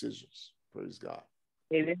terrible decisions. Praise God.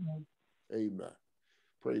 Amen. Amen.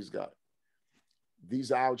 Praise God.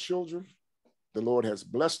 These are our children the Lord has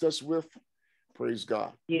blessed us with. Praise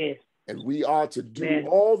God. Yes. And we are to do Amen.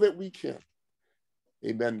 all that we can.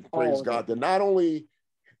 Amen. Praise All God. That not only,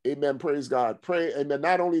 amen, praise God, pray, amen,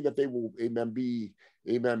 not only that they will, amen, be,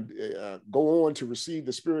 amen, go on to receive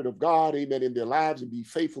the Spirit of God, amen, in their lives and be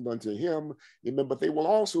faithful unto him, amen, but they will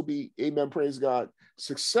also be, amen, praise God,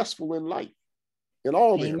 successful in life, in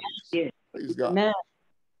all areas. Yes. Praise God. Amen.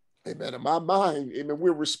 Amen. In my mind, amen,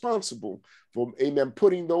 we're responsible for, amen,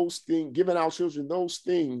 putting those things, giving our children those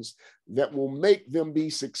things that will make them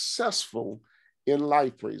be successful in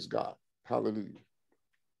life. Praise God. Hallelujah.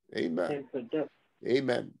 Amen. And productive.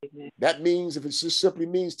 Amen. Amen. That means, if it just simply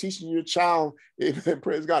means teaching your child, amen,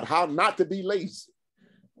 praise God, how not to be lazy,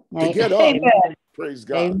 to get up, Amen. praise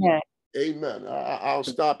God. Amen. Amen. I'll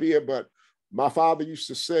stop here, but my father used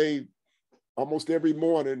to say almost every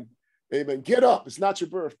morning, amen, get up, it's not your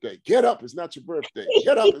birthday. Get up, it's not your birthday.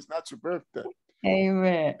 Get up, it's not your birthday.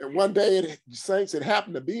 Amen. And one day, saints, it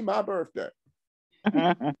happened to be my birthday.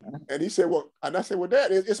 And he said, well, and I said, well,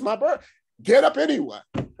 Dad, it's my birthday. Get up anyway.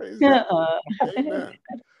 Praise God. Amen.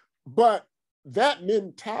 But that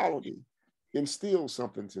mentality instills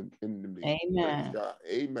something into me. Amen. Praise God.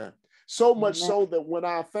 Amen. So much Amen. so that when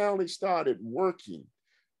I finally started working,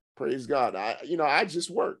 praise God, I just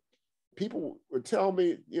worked. People would tell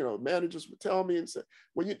me, managers would tell me and say,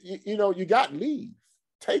 well, you got leave.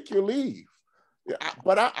 Take your leave.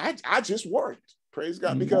 But I just worked. Praise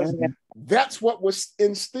God. Because that's what was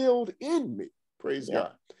instilled in me. Praise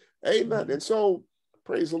God. Amen. And so,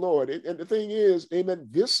 praise the Lord. And the thing is, amen,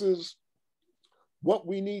 this is what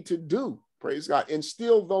we need to do. Praise God.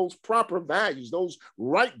 Instill those proper values, those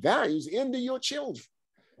right values into your children.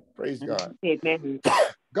 Praise God. Amen.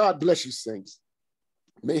 God bless you, saints.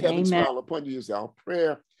 May heaven Amen. smile upon you is our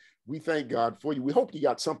prayer. We thank God for you. We hope you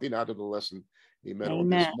got something out of the lesson. Amen. On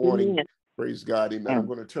this Amen. morning. Amen. Praise God. Amen. I'm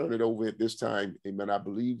going to turn it over at this time. Amen. I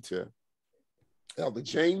believe to Elder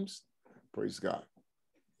James. Praise God.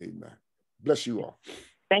 Amen. Bless you all.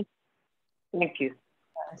 Thank you.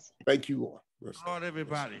 Thank you all. Bless Lord,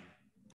 everybody.